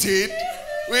Brighton.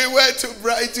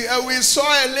 And we saw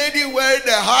a lady wearing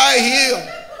a high heel.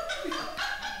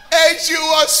 And she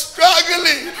was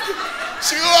struggling.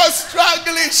 She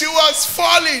was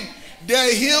falling.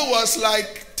 The heel was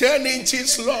like 10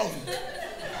 inches long.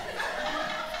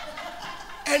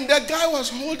 And the guy was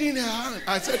holding her hand.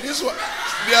 I said, this one,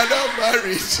 they are not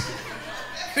married.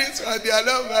 This one, they are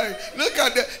not married. Look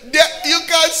at you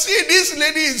can see this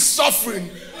lady is suffering.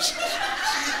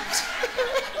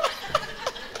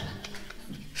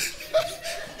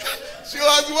 She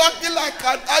was walking like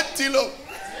an antelope.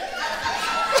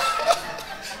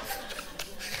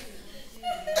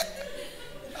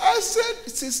 I said,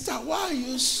 sister, why are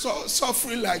you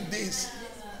suffering like this?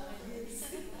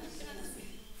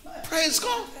 Praise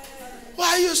God. Why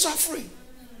are you suffering?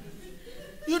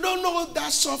 You don't know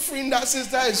that suffering that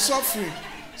sister is suffering.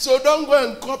 So don't go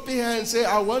and copy her and say,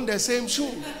 I want the same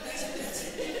shoe.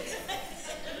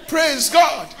 Praise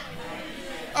God.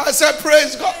 I said,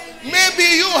 praise God. Maybe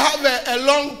you have a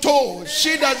long toe.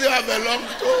 She doesn't have a long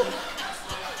toe.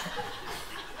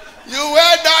 You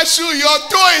wear that shoe, your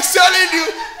toe is telling you,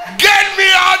 get me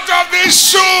out of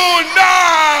this shoe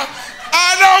now.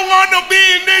 I don't want to be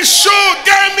in this shoe.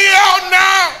 Get me out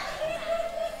now.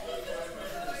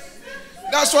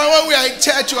 That's why when we are in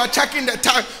church, you are checking the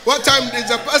time. What time is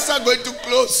the pastor going to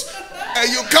close? And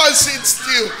you can't sit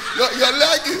still. Your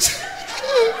leg is...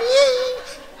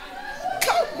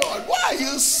 Come on, why are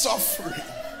you suffering?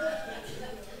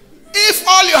 If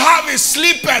all you have is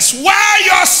slippers, wear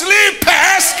your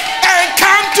slippers and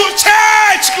come to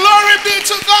church. Glory be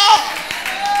to God.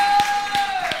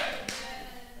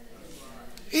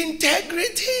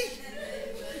 Integrity.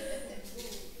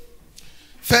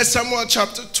 1 Samuel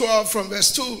chapter 12 from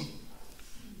verse 2.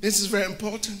 This is very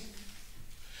important.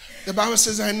 The Bible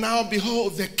says, and now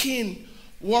behold, the king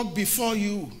walked before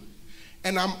you,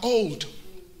 and I'm old.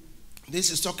 This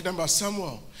is talking about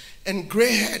Samuel. And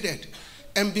gray-headed.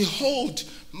 And behold,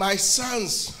 my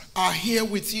sons are here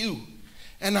with you.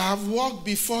 And I have walked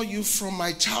before you from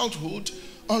my childhood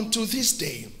unto this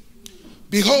day.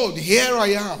 Behold, here I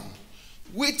am.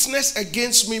 Witness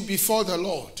against me before the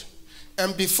Lord.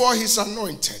 and before his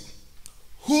anointed,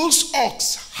 whose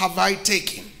ox have I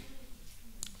taken?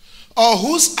 Or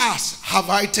whose ass have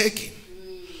I taken?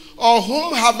 Or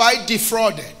whom have I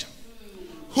defrauded?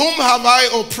 Whom have I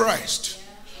oppressed?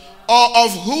 Or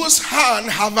of whose hand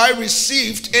have I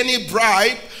received any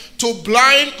bribe to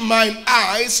blind mine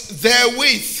eyes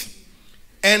therewith?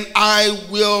 And I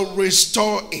will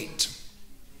restore it.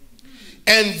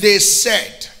 And they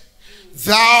said,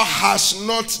 Thou hast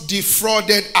not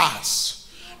defrauded us,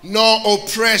 nor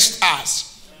oppressed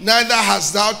us, neither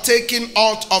hast thou taken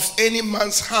aught of any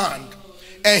man's hand.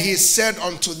 And he said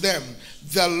unto them,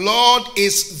 The Lord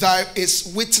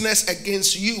is witness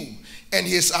against you, and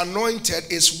his anointed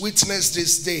is witness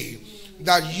this day,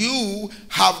 that you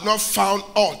have not found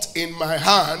aught in my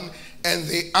hand. And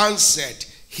they answered,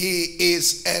 He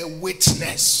is a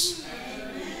witness.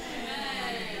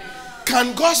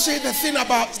 Can God say the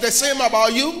same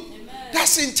about you? Amen.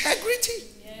 That's integrity.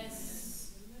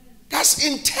 Yes. That's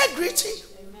integrity.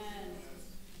 Amen.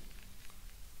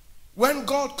 When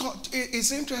God called,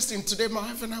 it's interesting today, my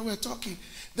wife and I were talking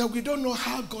that we don't know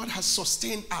how God has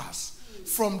sustained us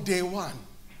from day one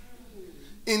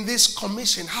in this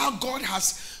commission. How God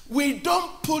has, we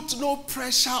don't put no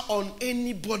pressure on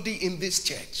anybody in this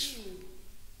church.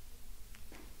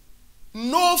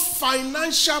 No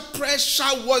financial pressure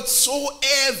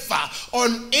whatsoever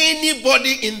on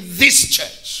anybody in this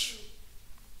church.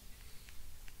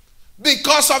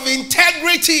 Because of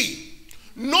integrity,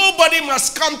 nobody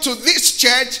must come to this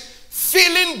church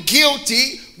feeling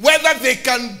guilty whether they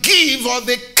can give or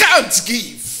they can't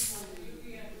give.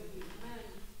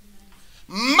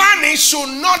 Money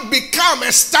should not become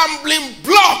a stumbling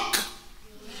block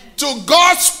to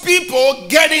God's people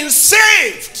getting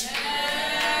saved.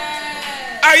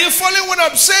 Are you following what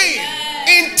I'm saying?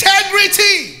 Yes.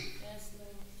 Integrity.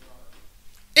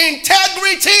 Yes,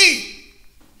 integrity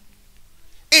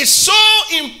is so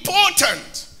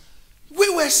important. We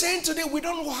were saying today, we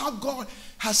don't know how God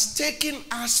has taken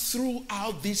us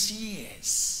throughout these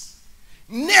years.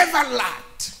 Never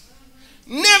lacked.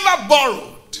 Never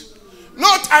borrowed.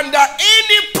 Not under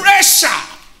any pressure.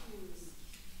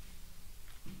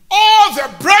 All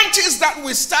the branches that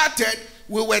we started,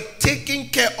 we were taking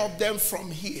care of them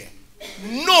from here.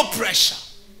 No pressure.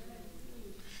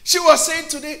 She was saying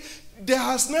today, there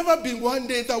has never been one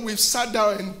day that we've sat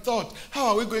down and thought, how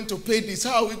are we going to pay this?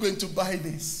 How are we going to buy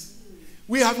this?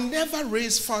 We have never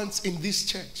raised funds in this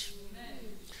church.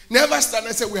 Never stand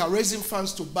and say we are raising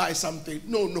funds to buy something.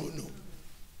 No, no, no.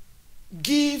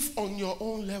 Give on your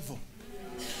own level.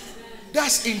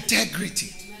 That's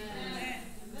integrity.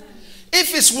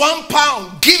 If it's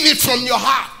 £1, give it from your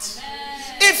heart.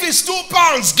 If it's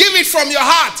 £2, give it from your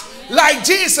heart. Like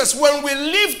Jesus, when we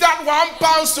lift that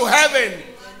 £1 to heaven,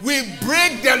 we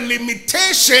break the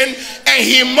limitation and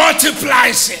he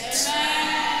multiplies it.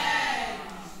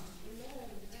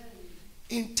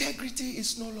 Integrity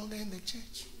is no longer in the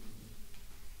church.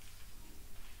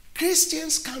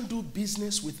 Christians can't do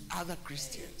business with other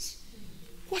Christians.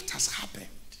 What has happened?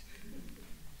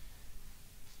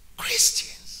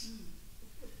 Christians.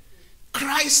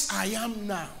 Christ I am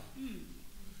now.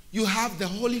 You have the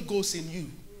Holy Ghost in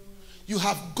you. You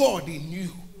have God in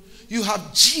you. You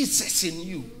have Jesus in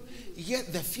you.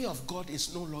 Yet the fear of God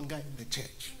is no longer in the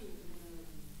church.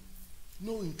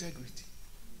 No integrity.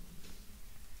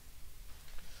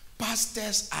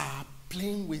 Pastors are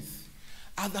playing with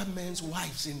other men's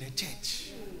wives in the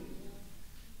church.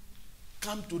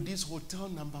 Come to this hotel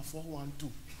number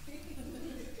 412.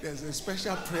 There's a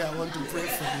special prayer I want to pray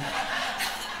for you.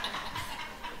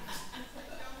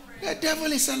 The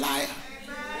devil is a liar.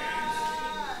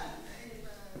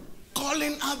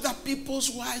 Calling other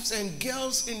people's wives and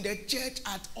girls in the church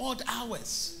at odd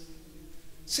hours.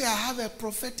 Say, I have a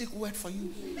prophetic word for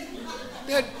you.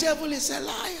 The devil is a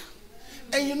liar.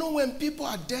 And you know when people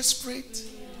are desperate,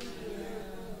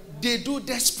 they do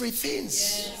desperate things.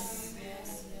 Yes,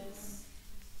 yes, yes.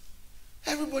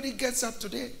 Everybody gets up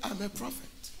today, I'm a prophet.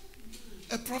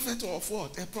 A prophet of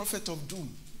what? A prophet of doom.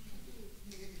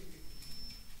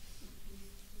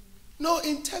 No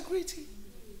integrity.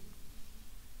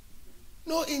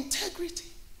 No integrity.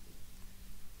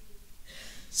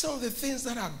 Some of the things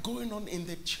that are going on in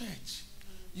the church,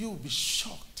 you'll be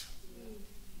shocked.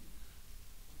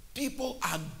 People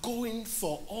are going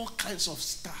for all kinds of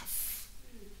stuff.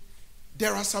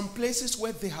 There are some places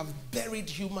where they have buried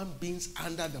human beings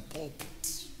under the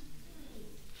pulpit.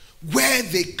 Where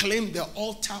they claim the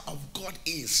altar of God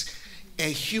is,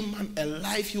 a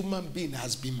live human being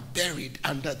has been buried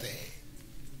under there.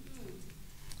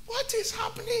 What is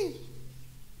happening?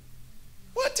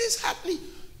 What is happening?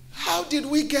 How did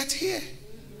we get here?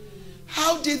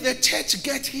 How did the church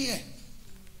get here?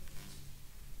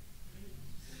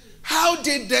 How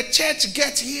did the church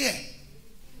get here?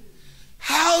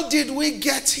 How did we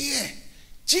get here?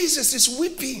 Jesus is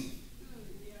weeping.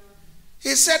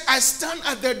 He said, I stand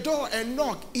at the door and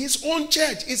knock. His own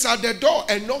church is at the door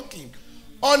and knocking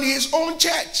on his own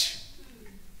church.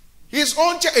 His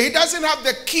own church. He doesn't have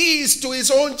the keys to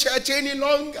his own church any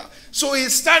longer. So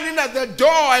he's standing at the door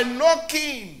and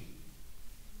knocking.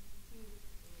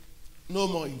 No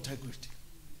more integrity.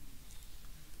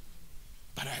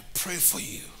 But I pray for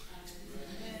you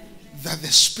that the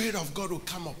Spirit of God will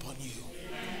come upon you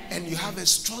and you have a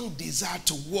strong desire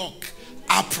to walk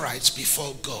upright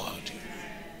before God.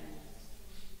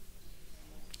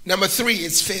 Number 3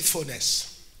 is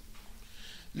faithfulness.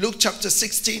 Luke chapter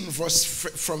 16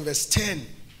 from verse 10.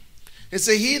 It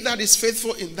says, he that is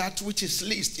faithful in that which is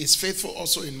least is faithful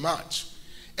also in much.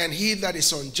 And he that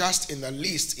is unjust in the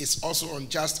least is also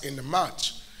unjust in the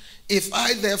much. If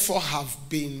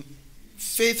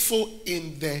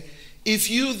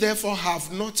you therefore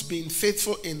have not been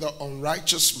faithful in the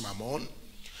unrighteous mammon,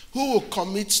 who will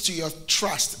commit to your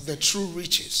trust the true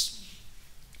riches?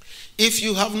 If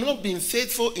you have not been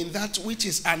faithful in that which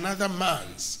is another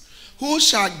man's, who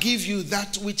shall give you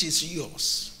that which is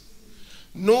yours?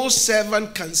 No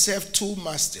servant can serve 2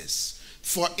 masters,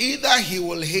 for either he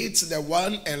will hate the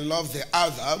one and love the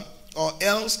other, or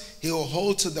else he will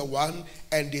hold to the one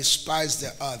and despise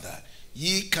the other.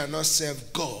 Ye cannot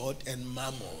serve God and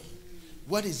mammon.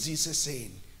 What is Jesus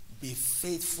saying? Be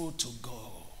faithful to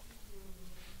God.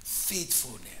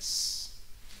 Faithfulness.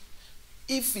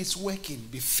 If it's working,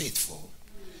 be faithful.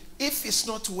 If it's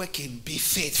not working, be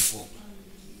faithful.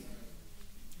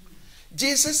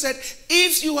 Jesus said,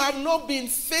 if you have not been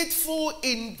faithful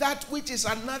in that which is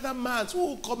another man's, who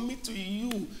will commit to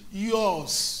you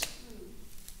yours?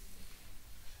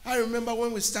 I remember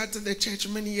when we started the church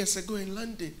many years ago in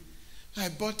London, I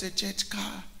bought a church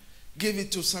car, gave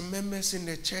it to some members in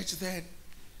the church then.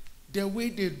 The way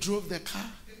they drove the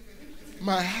car,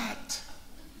 my heart.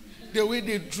 The way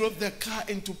they drove the car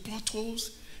into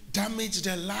potholes, damaged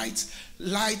the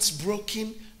lights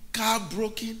broken, car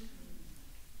broken.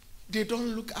 They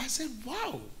don't look. I said,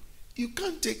 wow, you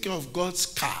can't take care of God's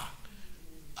car.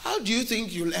 How do you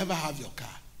think you'll ever have your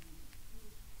car?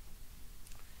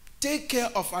 Take care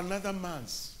of another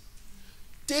man's.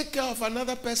 Take care of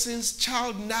another person's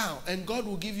child now, and God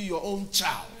will give you your own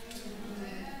child.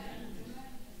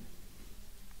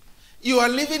 You are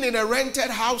living in a rented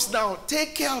house now.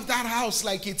 Take care of that house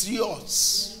like it's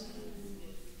yours.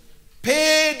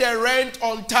 Pay the rent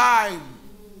on time.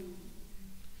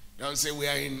 Don't say we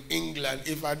are in England.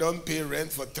 If I don't pay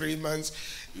rent for 3 months,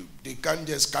 they can't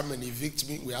just come and evict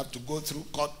me. We have to go through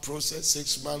court process,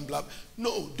 6 months, blah.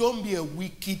 No, don't be a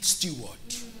wicked steward.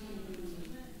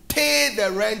 Pay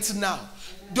the rent now.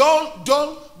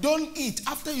 Don't eat.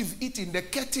 After you've eaten, the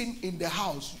curtain in the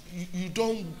house,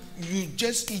 you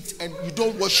just eat and you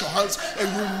don't wash your hands and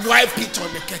you wipe it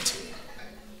on the curtain.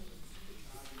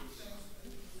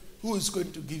 Who is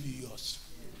going to give you yours?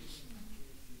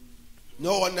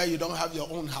 No wonder you don't have your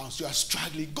own house. You are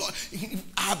struggling. God,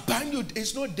 I ban you.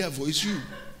 It's not devil, it's you.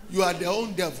 You are the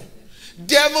own devil.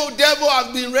 Devil,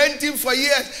 I've been renting for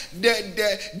years.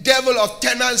 The devil of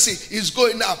tenancy is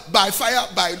going up by fire,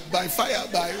 by fire,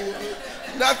 by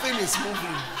nothing is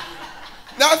moving.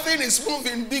 Nothing is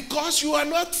moving because you are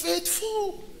not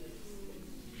faithful.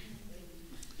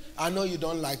 I know you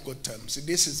don't like good terms.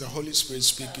 This is the Holy Spirit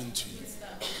speaking to you.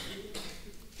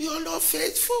 You are not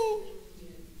faithful.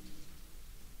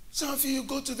 Some of you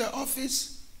go to the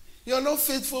office. You are not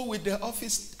faithful with the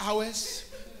office hours.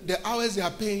 The hours they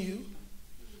are paying you.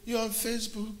 You're on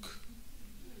Facebook.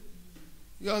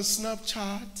 You're on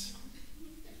Snapchat.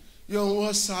 You're on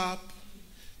WhatsApp.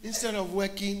 Instead of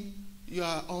working, you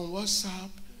are on WhatsApp,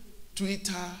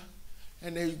 Twitter,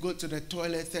 and then you go to the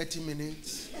toilet 30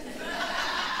 minutes.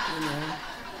 You know.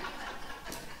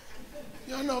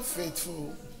 You're not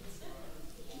faithful.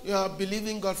 You are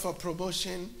believing God for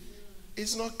promotion.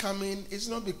 It's not coming. It's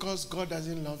not because God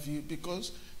doesn't love you,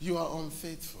 because you are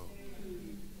unfaithful.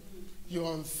 You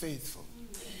are unfaithful.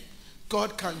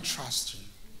 God can't trust you.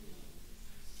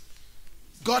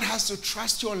 God has to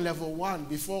trust you on level 1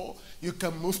 before you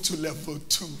can move to level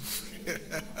 2.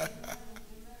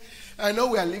 I know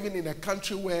we are living in a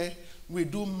country where we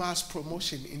do mass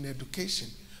promotion in education.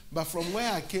 But from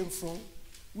where I came from,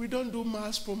 we don't do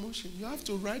mass promotion. You have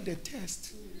to write the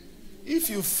test. If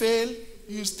you fail,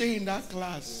 you stay in that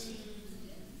class.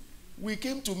 We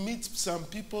came to meet some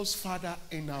people's father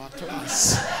in our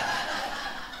class.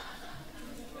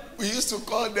 We used to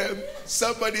call them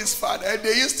somebody's father, and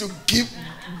they used to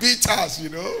beat us, you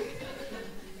know.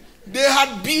 They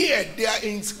had beard. They are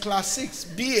in class 6.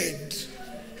 Beard.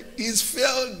 He's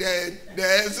failed the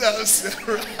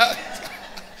SLC.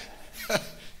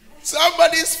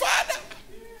 Somebody's father.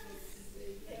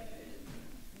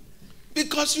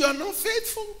 Because you are not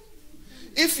faithful.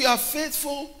 If you are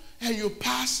faithful and you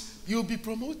pass, you'll be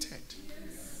promoted.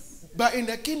 But in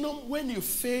the kingdom, when you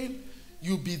fail,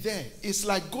 you'll be there. It's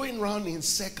like going around in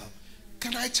circle.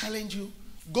 Can I challenge you?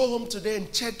 Go home today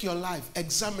and check your life.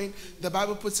 Examine. The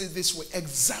Bible puts it this way.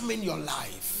 Examine your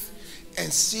life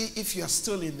and see if you are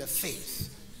still in the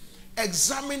faith.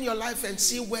 Examine your life and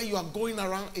see where you are going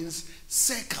around in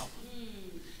circle.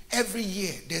 Every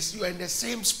year, you are in the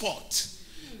same spot.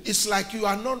 It's like you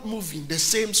are not moving the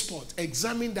same spot.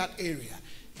 Examine that area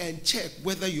and check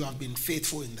whether you have been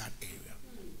faithful in that area.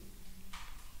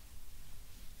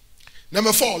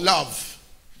 Number 4, love.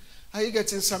 Are you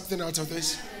getting something out of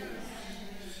this?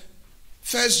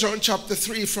 1 John chapter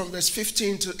 3 from verse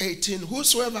 15 to 18.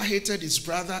 Whosoever hated his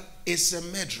brother is a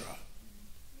murderer.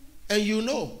 And you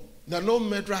know that no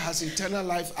murderer has eternal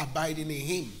life abiding in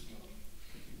him.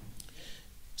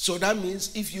 So that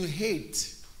means if you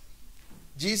hate,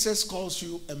 Jesus calls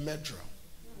you a murderer.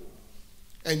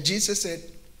 And Jesus said,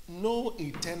 no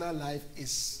eternal life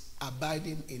is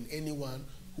abiding in anyone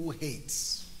who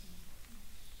hates.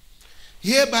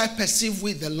 Hereby perceive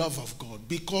we the love of God,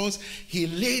 because he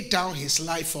laid down his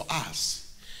life for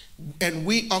us, and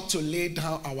we ought to lay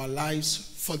down our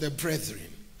lives for the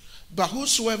brethren. But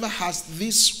whosoever has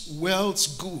this world's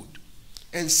good,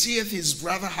 and seeth his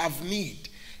brother have need,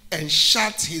 and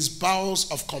shuts his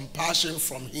bowels of compassion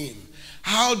from him,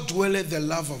 how dwelleth the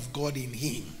love of God in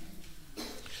him?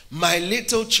 My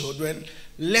little children,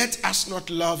 let us not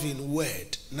love in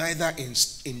word, neither in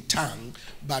tongue,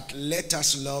 but let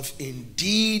us love in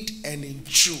deed and in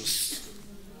truth.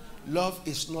 Love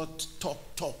is not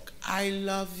talk. I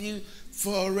love you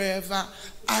forever.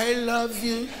 I love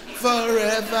you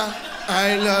forever.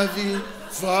 I love you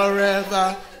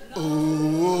forever.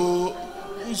 Oh,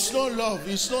 it's not love.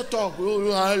 It's not talk.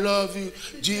 Oh, I love you.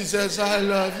 Jesus, I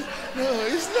love you. No,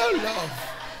 it's not love.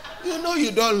 You know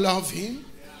you don't love him.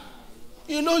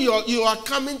 You know you are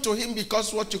coming to him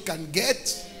because what you can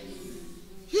get.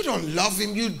 You don't love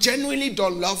him. You genuinely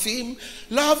don't love him.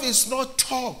 Love is not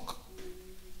talk.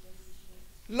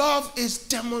 Love is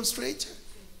demonstrated.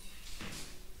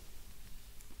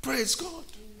 Praise God.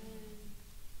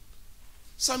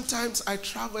 Sometimes I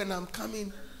travel and I'm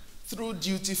coming through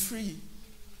duty free.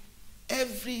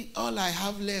 All I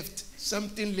have left,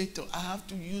 something little, I have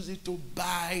to use it to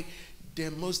buy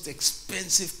the most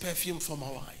expensive perfume for my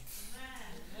wife.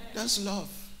 That's love.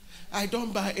 I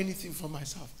don't buy anything for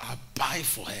myself. I buy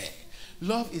for her.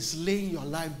 Love is laying your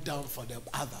life down for the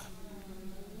other.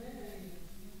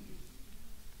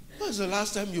 When was the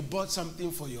last time you bought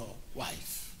something for your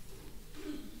wife?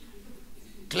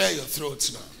 Clear your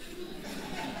throats now.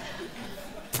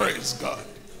 Praise God.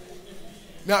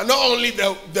 Now, not only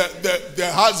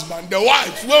the husband, the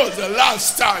wife. When was the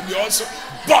last time you also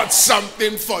bought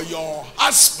something for your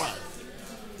husband?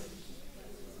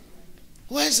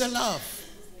 Where's the love?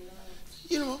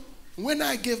 You know, when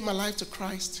I gave my life to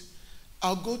Christ,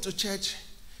 I'll go to church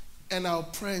and I'll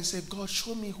pray and say, God,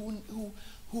 show me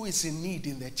who is in need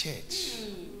in the church.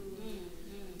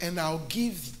 And I'll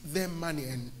give them money.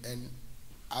 And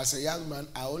as a young man,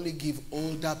 I only give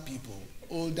older people,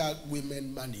 older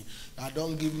women money. I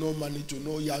don't give no money to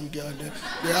no young girl.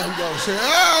 The young girl say,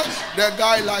 the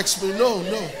guy likes me.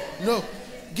 No.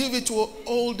 Give it to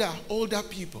older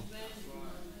people.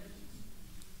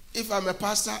 If I'm a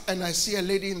pastor and I see a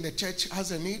lady in the church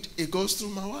has a need, it goes through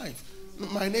my wife.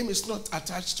 My name is not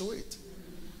attached to it.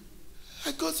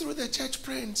 I go through the church,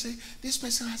 pray and say, this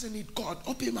person has a need. God,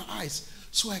 open my eyes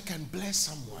so I can bless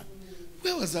someone.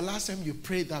 When was the last time you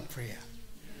prayed that prayer?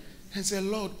 And say,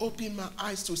 Lord, open my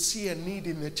eyes to see a need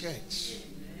in the church.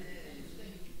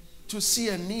 To see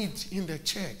a need in the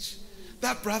church.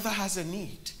 That brother has a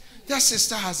need. That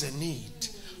sister has a need.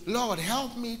 Lord,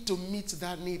 help me to meet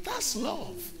that need. That's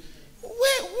love.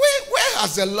 Where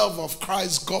has the love of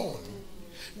Christ gone?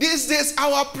 These days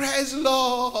our prayer is,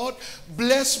 Lord,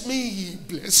 bless me,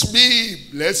 bless me,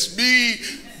 bless me.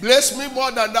 Bless me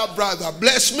more than that brother.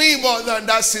 Bless me more than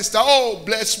that sister. Oh,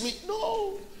 bless me.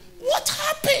 No. What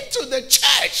happened to the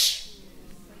church?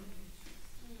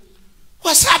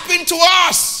 What's happened to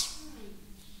us?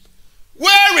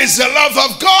 Where is the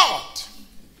love of God?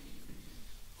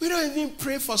 We don't even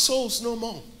pray for souls no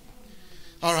more.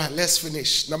 All right, let's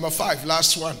finish. Number 5,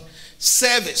 last one.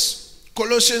 Service.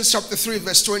 Colossians chapter 3,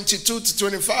 verse 22 to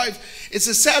 25. It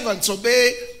says, servants,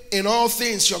 obey in all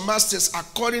things your masters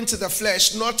according to the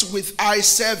flesh, not with eye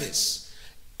service,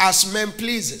 as men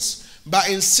pleasers, but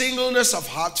in singleness of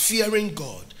heart, fearing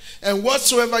God. And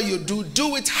whatsoever you do,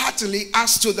 do it heartily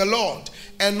as to the Lord,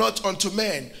 and not unto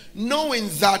men, knowing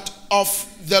that of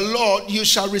the Lord you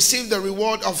shall receive the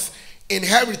reward of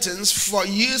inheritance, for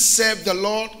you serve the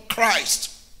Lord Christ.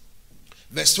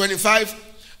 Verse 25,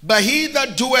 but he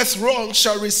that doeth wrong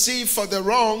shall receive for the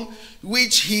wrong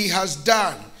which he has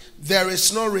done. There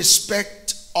is no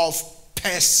respect of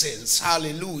persons.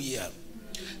 Hallelujah.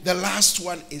 The last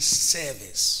one is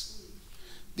service.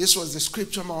 This was the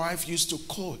scripture my wife used to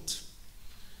quote.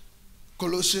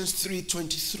 Colossians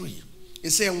 3:23.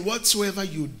 It says, and whatsoever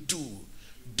you do,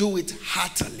 do it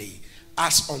heartily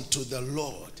as unto the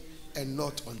Lord and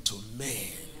not unto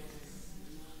men.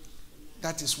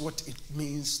 That is what it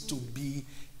means to be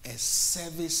a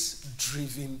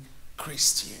service-driven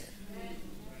Christian.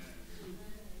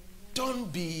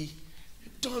 Don't be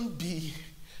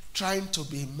trying to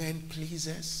be men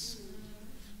pleasers.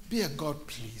 Be a God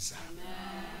pleaser.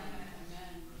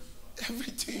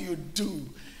 Everything you do,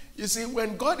 you see,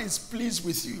 when God is pleased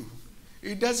with you,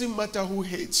 it doesn't matter who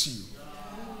hates you.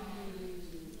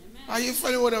 Are you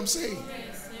following what I'm saying?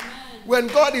 When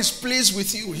God is pleased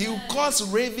with you, he will cause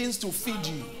ravens to feed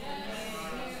you.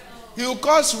 He will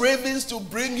cause ravens to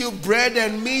bring you bread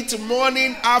and meat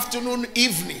morning, afternoon,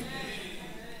 evening.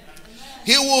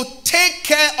 He will take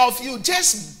care of you.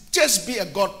 Just be a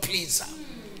God pleaser.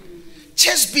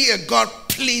 Just be a God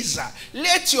pleaser.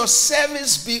 Let your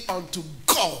service be unto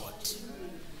God.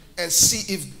 And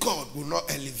see if God will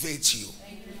not elevate you.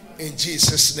 In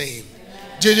Jesus' name.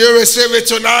 Did you receive it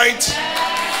tonight?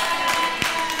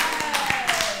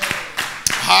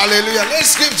 Hallelujah.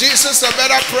 Let's give Jesus a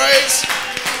better praise.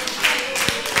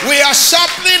 We are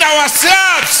sharpening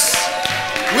ourselves.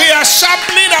 We are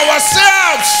sharpening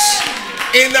ourselves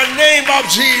in the name of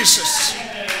Jesus.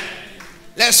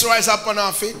 Let's rise up on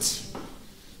our feet.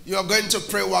 You are going to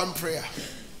pray one prayer.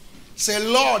 Say,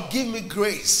 Lord, give me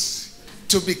grace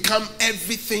to become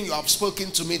everything you have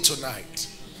spoken to me tonight.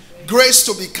 Grace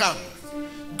to become.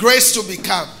 Grace to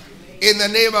become. In the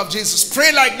name of Jesus.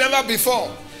 Pray like never before.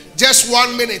 Just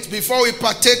 1 minute before we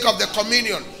partake of the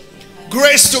communion.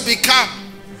 Grace to become.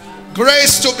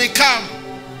 Grace to become.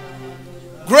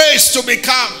 Grace to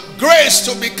become. Grace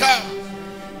to become.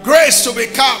 Grace to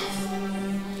become.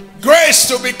 Grace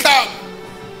to become.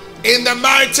 In the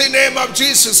mighty name of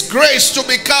Jesus. Grace to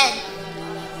become.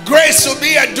 Grace to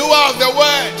be a doer of the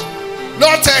word.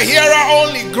 Not a hearer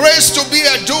only. Grace to be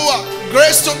a doer.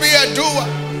 Grace to be a doer.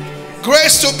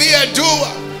 Grace to be a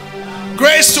doer.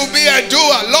 Grace to be a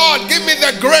doer. Lord, give me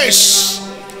the grace.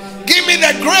 Give me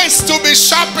the grace to be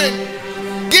sharpened.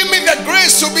 Give me the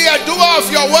grace to be a doer of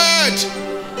your word.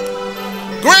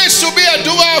 Grace to be a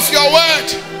doer of your word.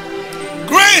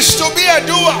 Grace to be a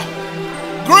doer.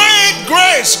 Great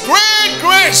grace. Great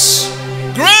grace.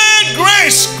 Great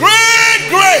grace. Great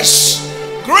grace.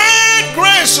 Great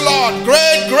grace, Lord.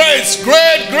 Great grace.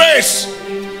 Great grace.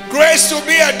 Grace to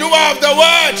be a doer of the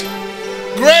word.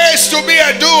 Grace to be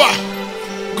a doer.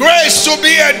 Grace to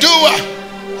be a doer.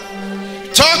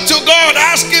 Talk to God.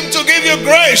 Ask him to give you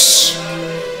grace.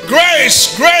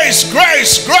 Grace, grace,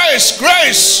 grace, grace,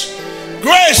 grace.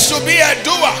 Grace to be a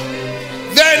doer.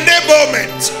 The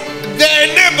enablement. The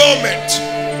enablement.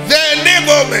 The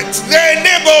enablement. The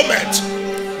enablement.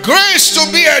 Grace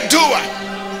to be a doer.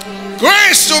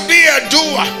 Grace to be a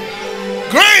doer.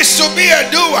 Grace to be a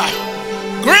doer.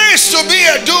 Grace to be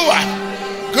a doer.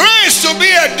 Grace to be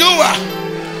a doer.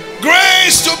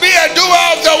 Grace to be a doer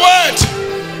of the word.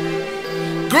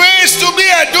 Grace to be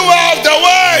a doer of the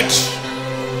word.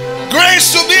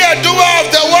 Grace to be a doer of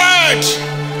the word.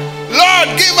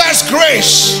 Lord, give us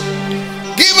grace.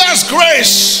 Give us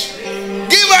grace.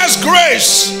 Give us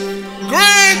grace.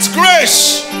 Great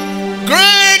grace.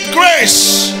 Great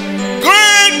grace.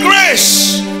 Great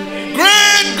grace.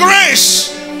 Great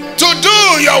grace to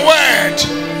do your word.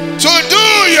 To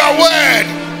do your word.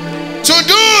 To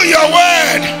do your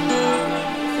word.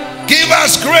 Give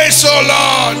us grace, oh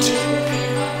Lord.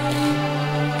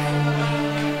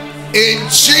 In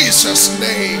Jesus'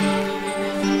 name.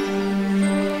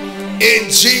 In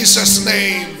Jesus'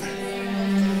 name.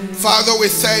 Father, we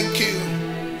thank you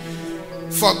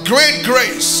for great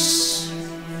grace.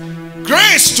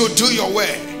 Grace to do your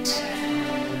word.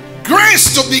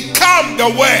 Grace to become the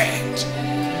word.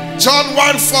 John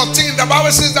 1:14, the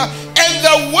Bible says that, and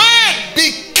the word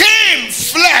became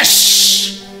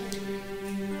flesh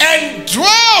and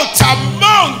dwelt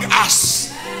among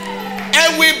us,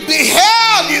 and we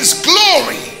beheld his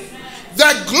glory,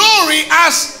 the glory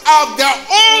as of the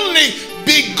only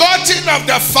begotten of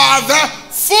the Father,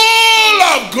 full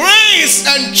of grace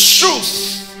and truth.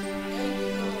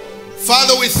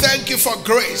 Father, we thank you for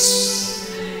grace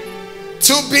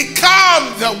to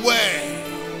become the word.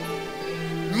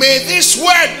 May this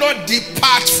word not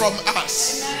depart from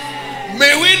us.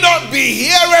 May we not be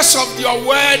hearers of your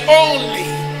word only,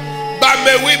 but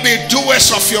may we be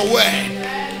doers of your word.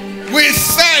 We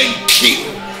thank you.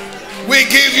 We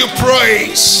give you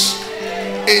praise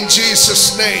in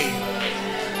Jesus' name.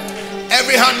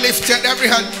 Every hand lifted, every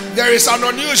hand. There is an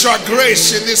unusual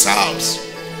grace in this house.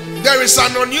 There is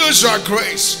an unusual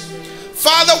grace.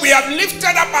 Father, we have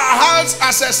lifted up our hands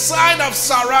as a sign of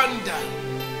surrender.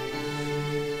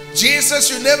 Jesus,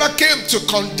 you never came to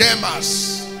condemn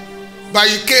us,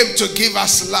 but you came to give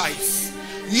us life.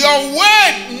 Your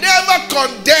word never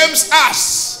condemns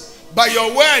us, but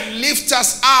your word lifts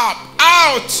us up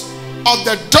out of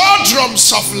the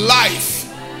doldrums of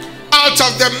life, out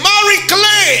of the miry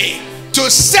clay,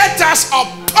 to set us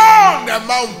upon the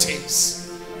mountains.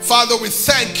 Father, we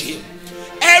thank you.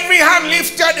 Every hand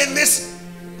lifted in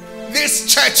this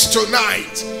church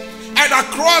tonight and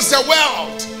across the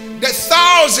world, the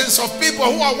thousands of people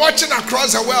who are watching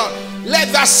across the world,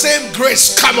 let that same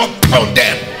grace come upon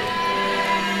them.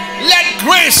 Let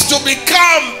grace to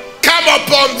come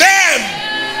upon them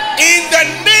in the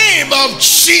name of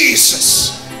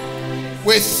Jesus.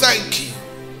 We thank you.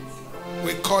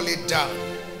 We call it down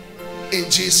in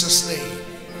Jesus' name.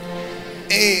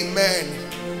 Amen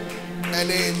and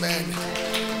amen.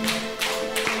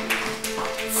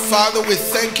 Father, we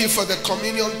thank you for the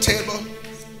communion table.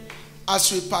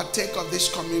 As we partake of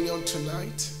this communion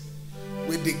tonight,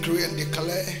 we decree and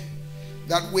declare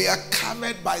that we are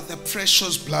covered by the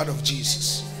precious blood of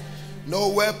Jesus. No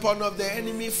weapon of the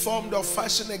enemy formed or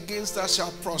fashioned against us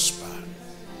shall prosper.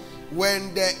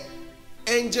 When the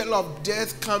angel of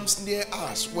death comes near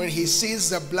us, when he sees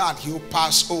the blood, he will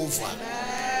pass over.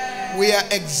 We are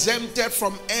exempted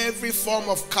from every form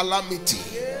of calamity.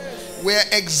 We are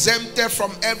exempted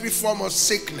from every form of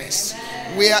sickness.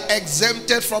 We are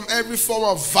exempted from every form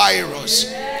of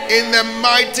virus. In the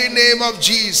mighty name of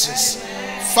Jesus.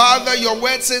 Father, your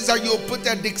word says that you put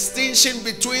a distinction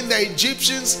between the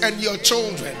Egyptians and your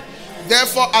children.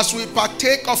 Therefore, as we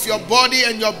partake of your body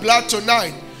and your blood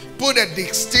tonight, put a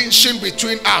distinction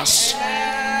between us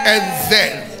and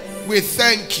them. We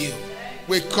thank you.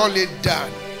 We call it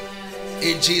done.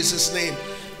 In Jesus' name.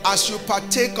 As you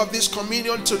partake of this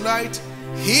communion tonight,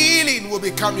 healing will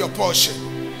become your portion.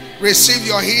 Receive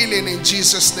your healing in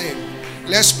Jesus' name.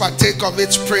 Let's partake of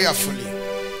it prayerfully.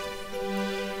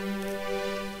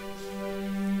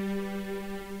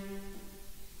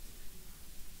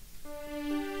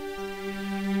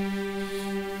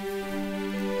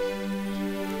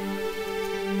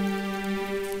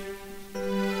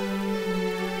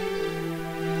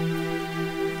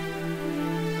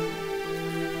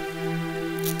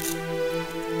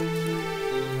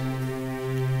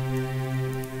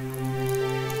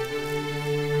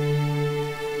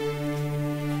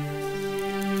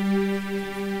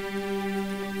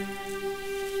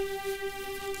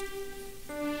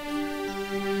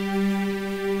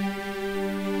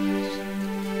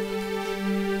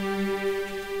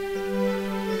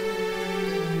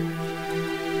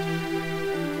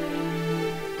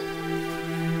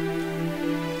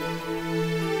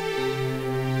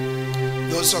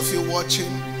 Those of you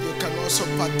watching, you can also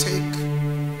partake.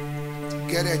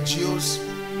 Get a juice,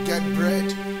 get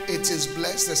bread. It is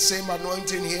blessed. The same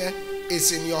anointing here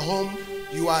is in your home.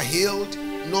 You are healed.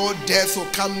 No death will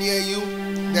come near you.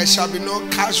 There shall be no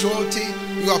casualty.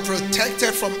 You are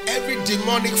protected from every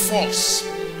demonic force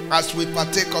as we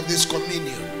partake of this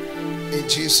communion. In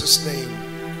Jesus' name.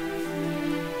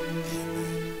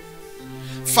 Amen.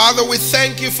 Father, we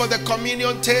thank you for the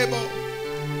communion table.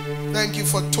 Thank you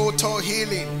for total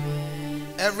healing.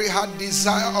 Every heart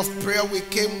desire of prayer we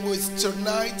came with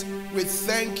tonight, we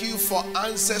thank you for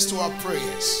answers to our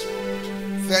prayers.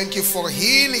 Thank you for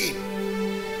healing.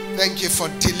 Thank you for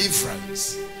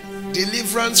deliverance.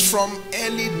 Deliverance from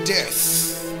early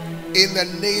death. In the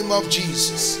name of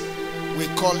Jesus, we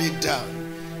call it down.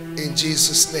 In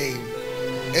Jesus' name.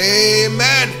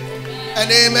 Amen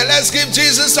and amen. Let's give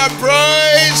Jesus a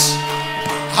praise.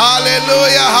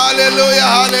 Hallelujah, hallelujah,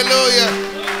 hallelujah.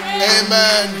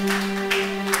 Amen.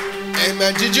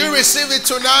 Amen. Did you receive it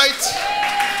tonight?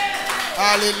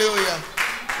 Hallelujah.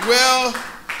 Well,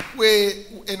 we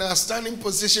in our standing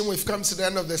position, we've come to the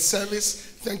end of the service.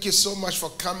 Thank you so much for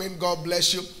coming. God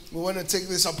bless you. We want to take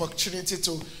this opportunity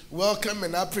to welcome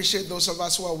and appreciate those of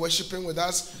us who are worshiping with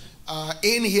us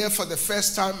in here for the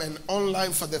first time and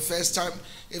online for the first time.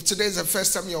 If today is the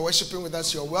first time you're worshiping with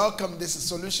us, you're welcome. This is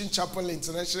Solution Chapel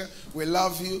International. We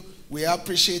love you. We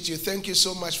appreciate you. Thank you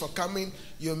so much for coming.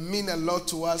 You mean a lot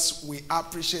to us. We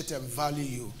appreciate and value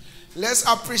you. Let's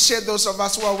appreciate those of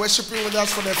us who are worshiping with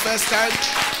us for the first time.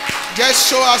 Just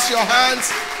show us your hands.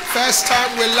 First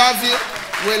time, we love you.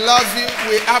 We love you.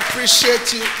 We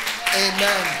appreciate you.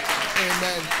 Amen.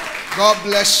 Amen. God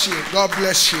bless you. God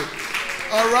bless you.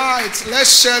 All right.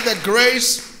 Let's share the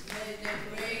grace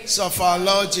of our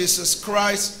Lord Jesus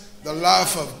Christ, the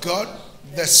love of God,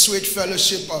 the sweet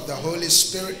fellowship of the Holy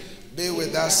Spirit be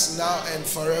with us now and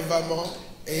forevermore.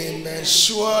 Amen.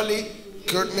 Surely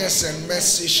goodness and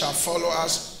mercy shall follow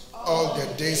us all the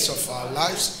days of our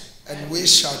lives, and we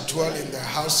shall dwell in the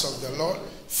house of the Lord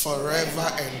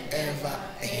forever and ever.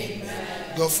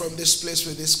 Amen. Go from this place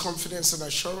with this confidence and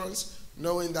assurance,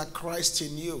 knowing that Christ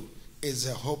in you is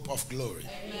the hope of glory.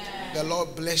 Amen. The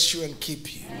Lord bless you and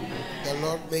keep you. Amen. The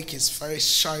Lord make his face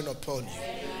shine upon you.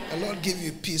 Amen. The Lord give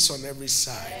you peace on every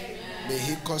side. Amen. May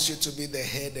he cause you to be the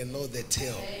head and not the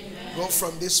tail. Amen. Go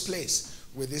from this place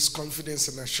with this confidence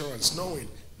and assurance, knowing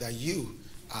that you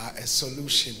are a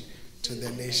solution to the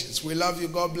nations. We love you.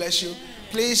 God bless you.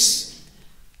 Please,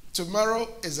 tomorrow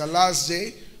is the last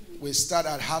day. We start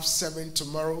at 7:30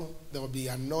 tomorrow. There will be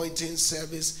anointing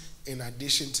service in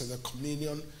addition to the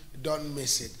communion. Don't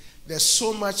miss it. There's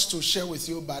so much to share with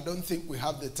you, but I don't think we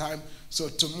have the time. So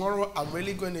tomorrow, I'm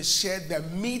really going to share the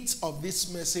meat of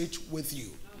this message with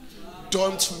you.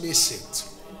 Don't miss it.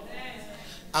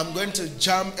 I'm going to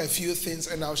jam a few things,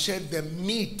 and I'll share the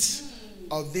meat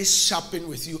of this Sharpen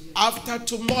with you. After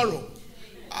tomorrow,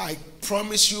 I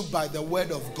promise you by the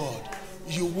word of God,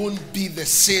 you won't be the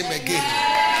same again.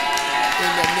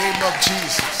 In the name of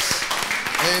Jesus.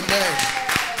 Amen.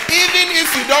 Even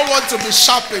if you don't want to be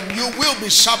sharpened, you will be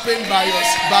sharpened by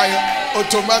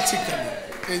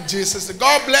automatically. In Jesus' name.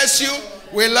 God bless you.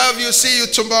 We love you. See you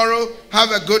tomorrow.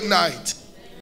 Have a good night.